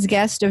surprise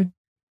guest of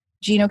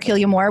Gino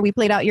Killiamore, we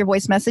played out your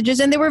voice messages,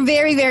 and they were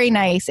very, very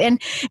nice.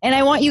 And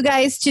I want you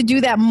guys to do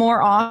that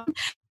more often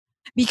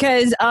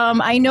because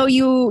I know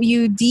you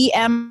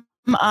DM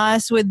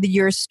us with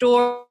your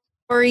stories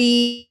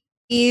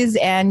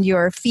and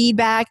your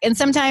feedback, and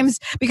sometimes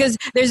because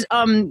there's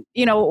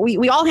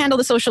we all handle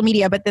the social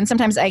media, but then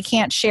sometimes I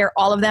can't share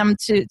all of them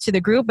to the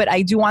group, but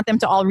I do want them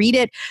to all read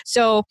it.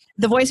 So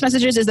the voice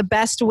messages is the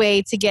best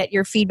way to get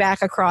your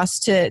feedback across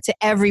to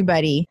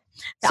everybody.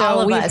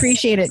 So we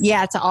appreciate it.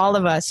 Yeah, to all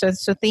of us.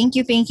 So thank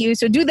you.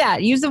 So do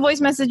that. Use the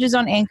voice messages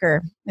on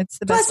Anchor. It's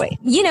the best way.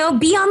 Be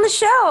on the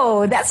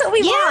show. That's what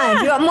we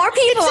want. We want more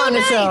people on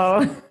the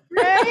show.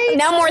 Right?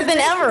 Now more than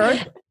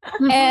ever.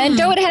 And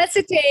don't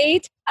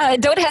hesitate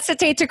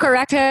to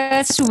correct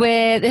us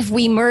if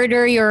we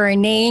murder your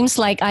names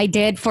like I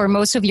did for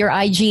most of your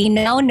IG.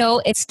 Now,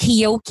 no, it's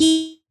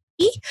Kiyoki.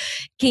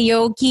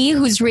 Kiyoki,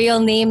 whose real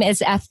name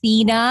is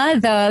Athena.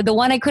 The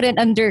one I couldn't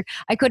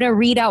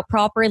read out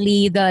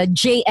properly, the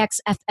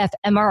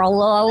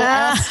JXFFMRLL.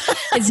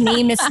 His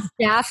name is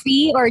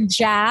Jaffe or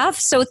Jaff.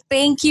 So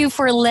thank you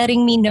for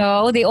letting me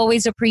know. They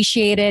always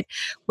appreciate it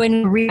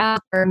when we read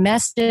out their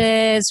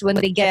messages, when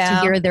they get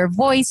to hear their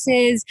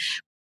voices.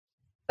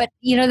 But,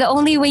 the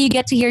only way you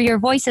get to hear your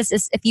voices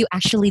is if you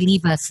actually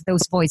leave us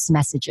those voice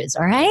messages,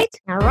 all right?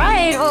 All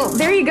right. Well,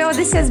 there you go.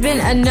 This has been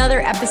another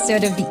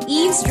episode of The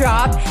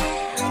Eavesdrop.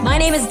 My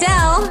name is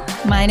Del.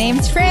 My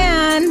name's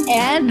Fran.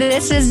 And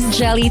this is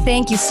Jelly.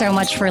 Thank you so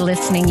much for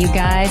listening, you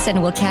guys.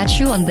 And we'll catch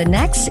you on the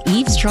next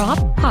Eavesdrop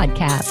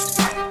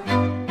podcast.